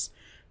nerds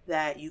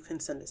that you can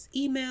send us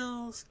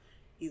emails.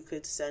 You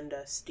could send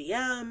us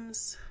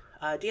DMs.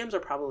 DMs are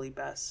probably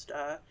best.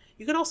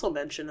 You can also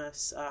mention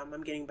us.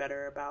 I'm getting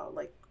better about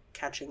like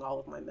catching all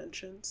of my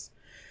mentions.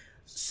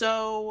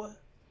 So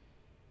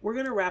we're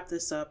going to wrap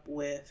this up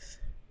with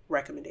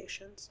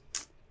recommendations.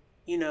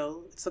 You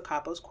know, it's the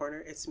Capo's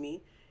Corner. It's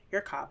me,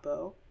 your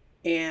Capo.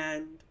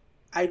 And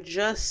I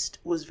just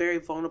was very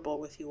vulnerable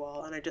with you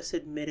all, and I just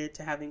admitted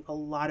to having a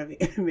lot of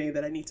anime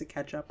that I need to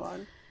catch up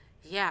on.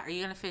 Yeah, are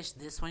you going to finish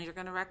this one you're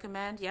going to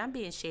recommend? Yeah, I'm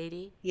being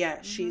shady. Yeah,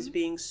 she's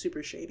being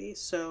super shady.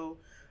 So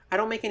I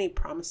don't make any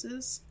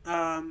promises.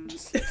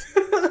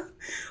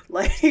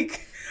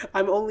 Like,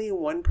 I'm only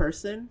one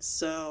person.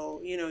 So,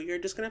 you know, you're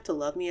just going to have to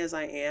love me as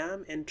I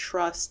am and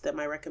trust that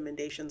my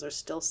recommendations are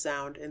still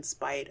sound in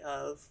spite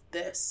of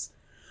this.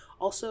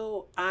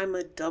 Also, I'm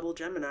a double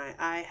Gemini.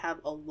 I have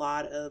a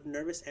lot of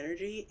nervous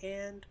energy,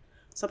 and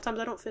sometimes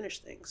I don't finish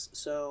things.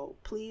 So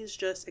please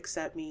just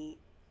accept me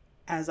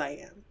as I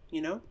am,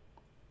 you know?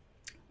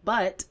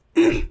 But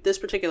this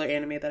particular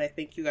anime that I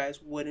think you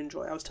guys would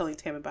enjoy, I was telling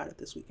Tam about it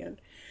this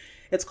weekend.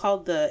 It's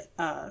called the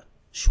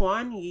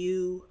Xuan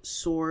Yu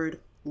Sword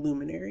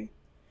Luminary.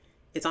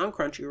 It's on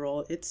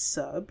Crunchyroll. It's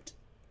subbed.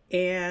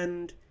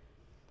 And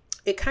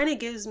it kind of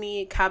gives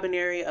me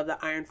Cabaneri of the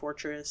Iron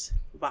Fortress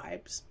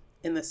vibes,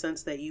 in the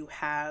sense that you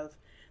have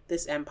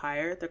this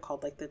empire. They're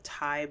called like the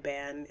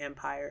Tai-Ban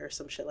Empire or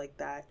some shit like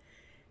that.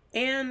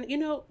 And, you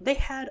know, they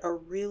had a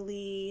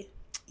really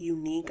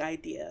unique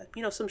idea.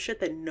 You know, some shit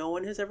that no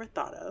one has ever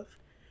thought of.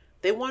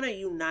 They want to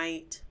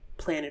unite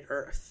planet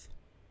Earth.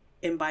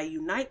 And by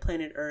unite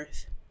planet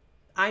Earth,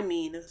 I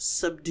mean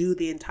subdue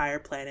the entire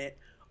planet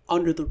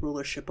under the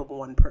rulership of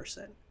one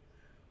person.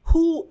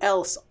 Who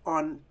else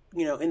on,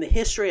 you know, in the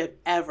history of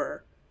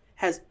ever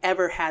has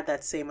ever had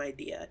that same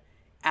idea?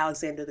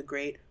 Alexander the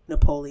Great,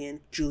 Napoleon,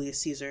 Julius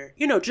Caesar,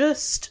 you know,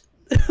 just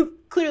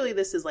clearly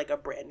this is like a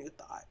brand new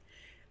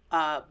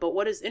thought. But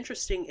what is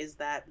interesting is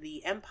that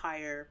the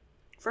empire,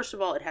 first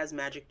of all, it has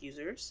magic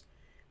users.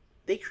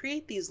 They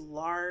create these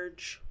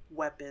large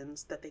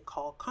weapons that they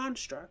call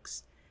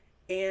constructs.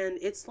 And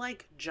it's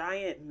like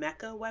giant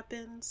mecha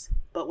weapons,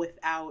 but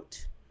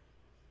without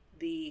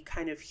the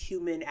kind of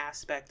human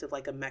aspect of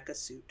like a mecha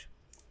suit.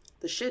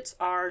 The shits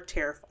are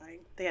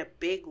terrifying. They have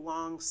big,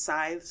 long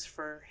scythes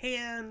for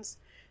hands.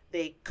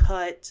 They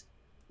cut,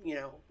 you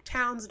know,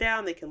 towns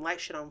down. They can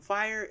light shit on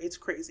fire. It's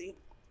crazy.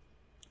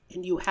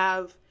 And you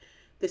have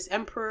this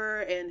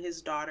emperor and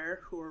his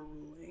daughter who are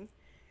ruling.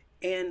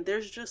 And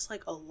there's just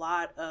like a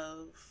lot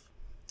of...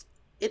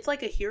 It's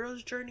like a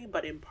hero's journey,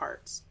 but in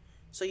parts.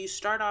 So you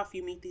start off,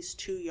 you meet these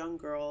two young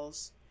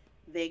girls.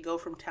 They go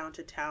from town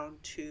to town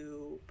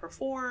to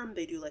perform.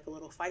 They do like a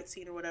little fight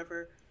scene or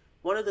whatever.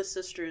 One of the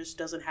sisters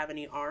doesn't have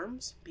any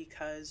arms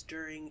because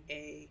during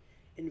a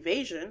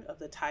invasion of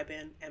the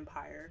Taiban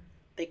Empire,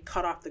 they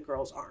cut off the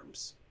girl's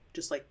arms.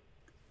 Just like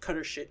cut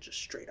her shit just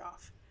straight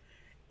off.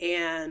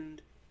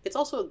 And it's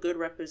also a good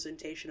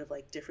representation of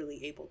like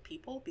differently abled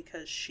people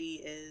because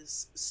she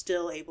is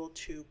still able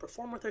to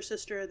perform with her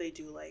sister. They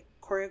do like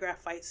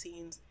choreographed fight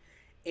scenes.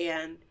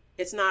 And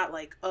it's not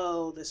like,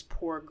 oh, this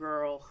poor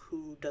girl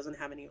who doesn't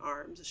have any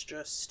arms. It's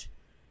just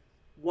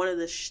one of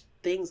the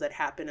things that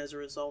happen as a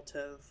result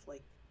of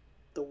like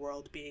the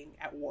world being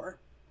at war.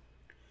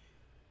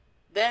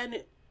 Then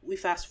we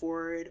fast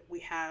forward, we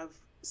have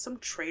some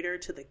traitor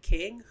to the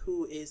king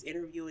who is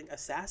interviewing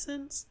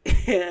assassins.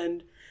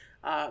 And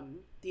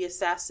the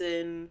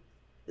assassin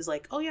is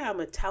like, oh yeah, I'm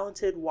a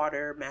talented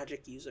water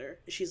magic user.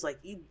 And she's like,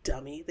 you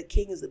dummy, the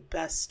king is the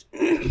best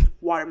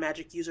water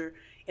magic user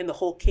in the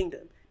whole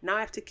kingdom. Now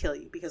I have to kill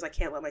you because I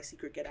can't let my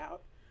secret get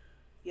out.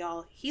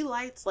 Y'all, he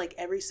lights like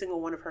every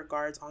single one of her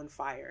guards on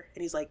fire.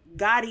 And he's like,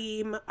 got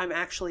him. I'm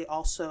actually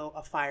also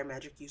a fire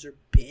magic user,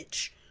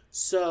 bitch.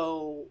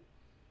 So,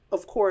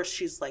 of course,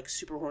 she's like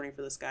super horny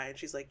for this guy. And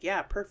she's like,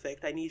 yeah,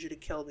 perfect. I need you to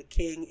kill the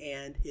king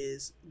and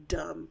his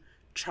dumb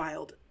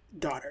child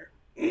daughter.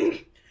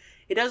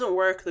 It doesn't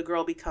work. The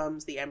girl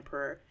becomes the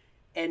emperor.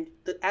 And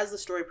as the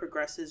story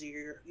progresses,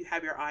 you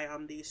have your eye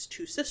on these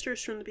two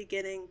sisters from the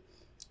beginning.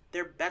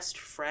 Their best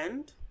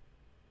friend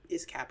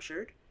is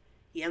captured.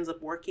 He ends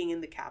up working in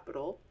the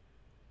capital.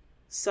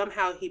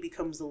 Somehow he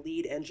becomes the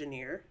lead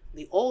engineer.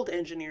 The old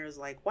engineer is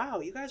like, wow,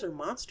 you guys are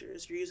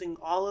monsters. You're using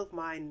all of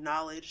my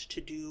knowledge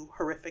to do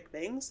horrific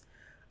things.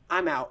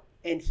 I'm out.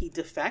 And he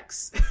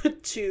defects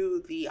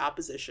to the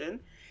opposition.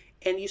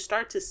 And you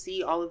start to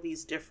see all of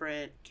these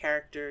different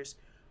characters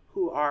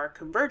who are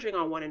converging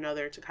on one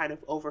another to kind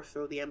of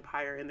overthrow the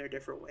empire in their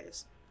different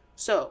ways.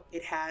 So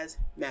it has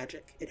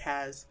magic. It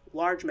has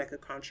large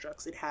mecha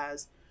constructs. It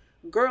has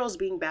girls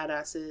being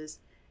badasses.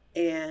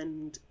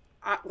 And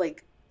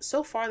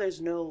so far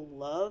there's no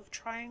love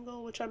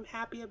triangle, which I'm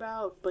happy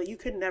about. But you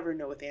could never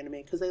know with anime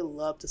because they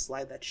love to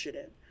slide that shit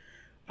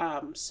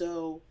in.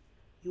 So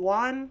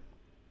Yuan,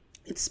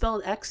 it's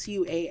spelled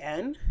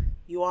Xuan.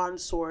 Yuan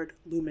Sword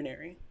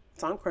Luminary.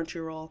 It's on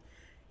Crunchyroll.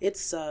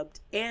 It's subbed.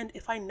 And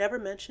if I never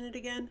mention it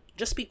again,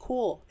 just be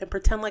cool and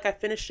pretend like I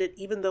finished it,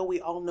 even though we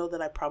all know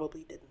that I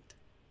probably didn't.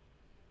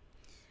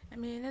 I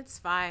mean, it's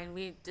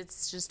fine.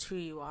 It's just who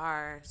you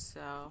are,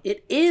 so.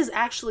 It is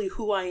actually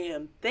who I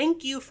am.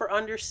 Thank you for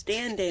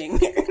understanding.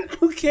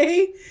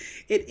 Okay?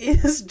 It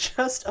is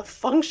just a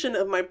function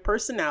of my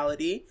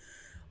personality.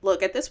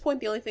 Look, at this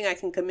point, the only thing I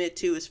can commit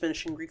to is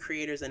finishing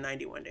Recreators in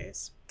 91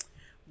 days.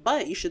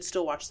 But you should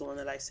still watch the one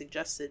that I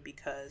suggested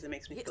because it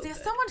makes me feel good.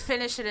 Someone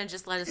finish it and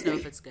just let us know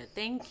if it's good.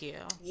 Thank you.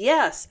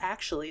 Yes,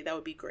 actually, that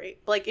would be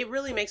great. Like, it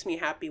really makes me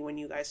happy when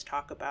you guys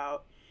talk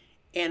about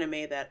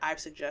anime that I've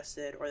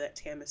suggested or that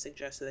Tam has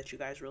suggested that you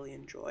guys really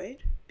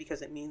enjoyed,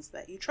 because it means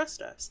that you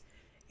trust us.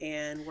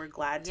 And we're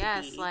glad to be...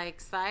 Yes,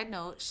 like, side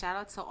note, shout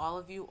out to all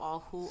of you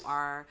all who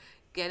are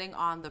getting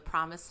on the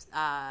Promised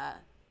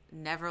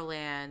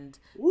Neverland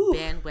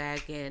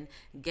bandwagon,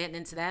 getting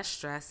into that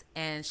stress,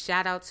 and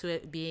shout out to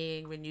it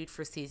being renewed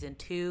for season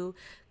 2,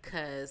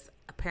 because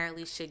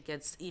apparently shit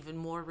gets even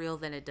more real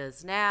than it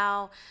does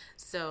now.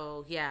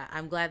 So yeah,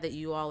 I'm glad that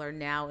you all are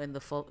now in the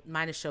full,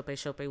 minus Shope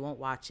won't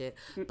watch it,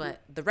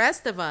 but the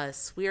rest of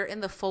us, we're in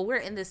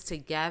this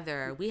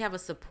together. We have a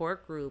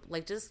support group.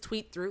 Like, just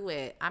tweet through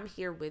it. I'm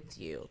here with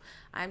you.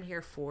 I'm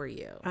here for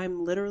you.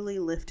 I'm literally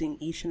lifting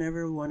each and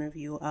every one of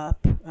you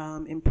up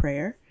in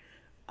prayer.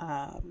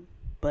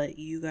 But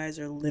you guys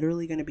are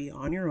literally going to be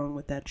on your own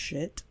with that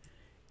shit.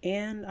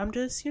 And I'm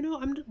just,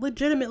 I'm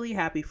legitimately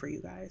happy for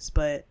you guys.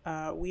 But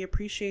we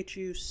appreciate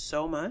you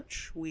so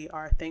much. We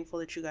are thankful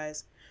that you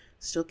guys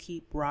still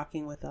keep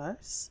rocking with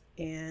us.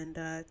 And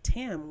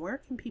Tam, where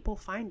can people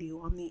find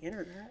you on the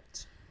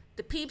internet?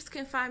 The peeps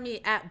can find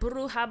me at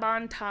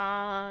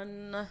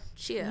Bruhabantan.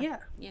 Yeah.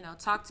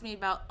 Talk to me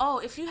about,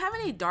 if you have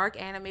any dark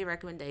anime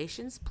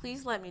recommendations,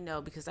 please let me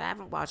know, because I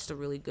haven't watched a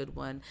really good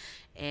one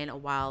in a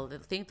while. I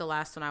think the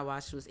last one I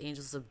watched was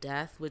Angels of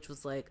Death, which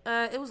was like,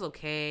 it was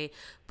okay,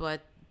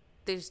 but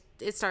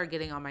it started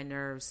getting on my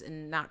nerves,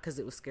 and not because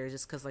it was scary,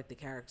 just because like the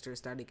characters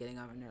started getting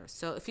on my nerves.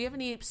 So if you have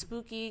any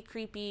spooky,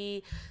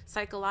 creepy,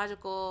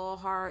 psychological,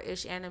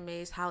 horror-ish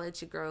animes, holla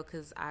at your girl,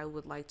 because I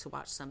would like to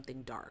watch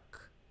something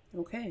dark.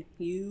 Okay,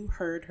 you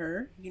heard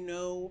her. You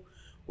know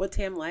what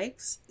Tam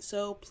likes,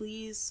 so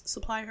please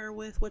supply her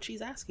with what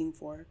she's asking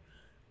for.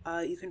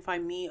 You can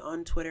find me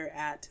on Twitter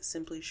at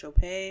Simply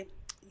Chopay.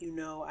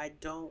 I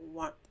don't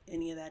want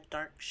any of that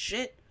dark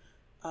shit,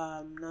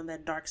 none of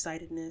that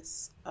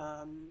dark-sidedness.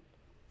 I'm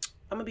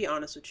gonna be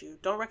honest with you.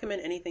 Don't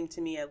recommend anything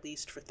to me at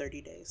least for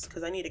 30 days,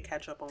 because I need to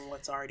catch up on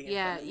what's already in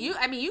front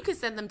of me. You can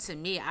send them to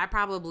me. I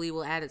probably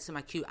will add it to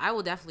my queue. I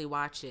will definitely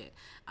watch it.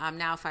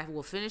 Now, if I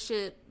will finish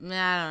it, I don't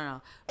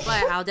know.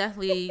 But I'll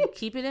definitely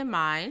keep it in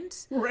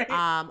mind. Right.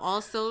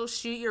 Also,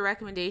 shoot your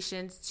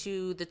recommendations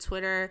to the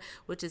Twitter,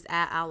 which is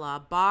at Outlaw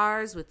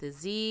Barz with a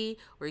Z,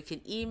 or you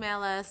can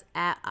email us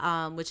at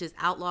which is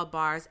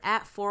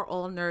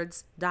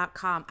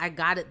outlawbars@foroldnerds.com. I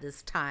got it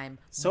this time.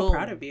 So Boom.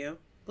 proud of you.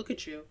 Look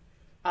at you.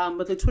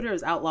 But the Twitter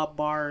is Outlaw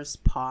Bars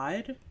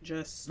Pod.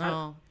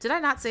 Did I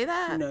not say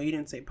that? No, you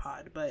didn't say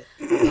pod, but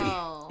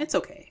it's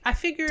okay. I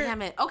figured.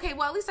 Damn it. Okay,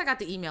 well, at least I got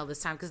the email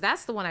this time, because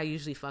that's the one I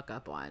usually fuck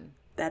up on.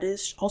 That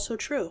is also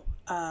true.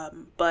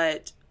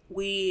 But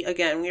we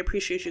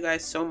appreciate you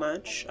guys so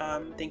much.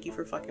 Thank you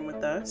for fucking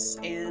with us,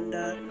 and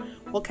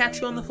we'll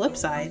catch you on the flip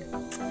side.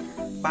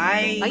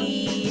 Bye.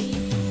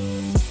 Bye.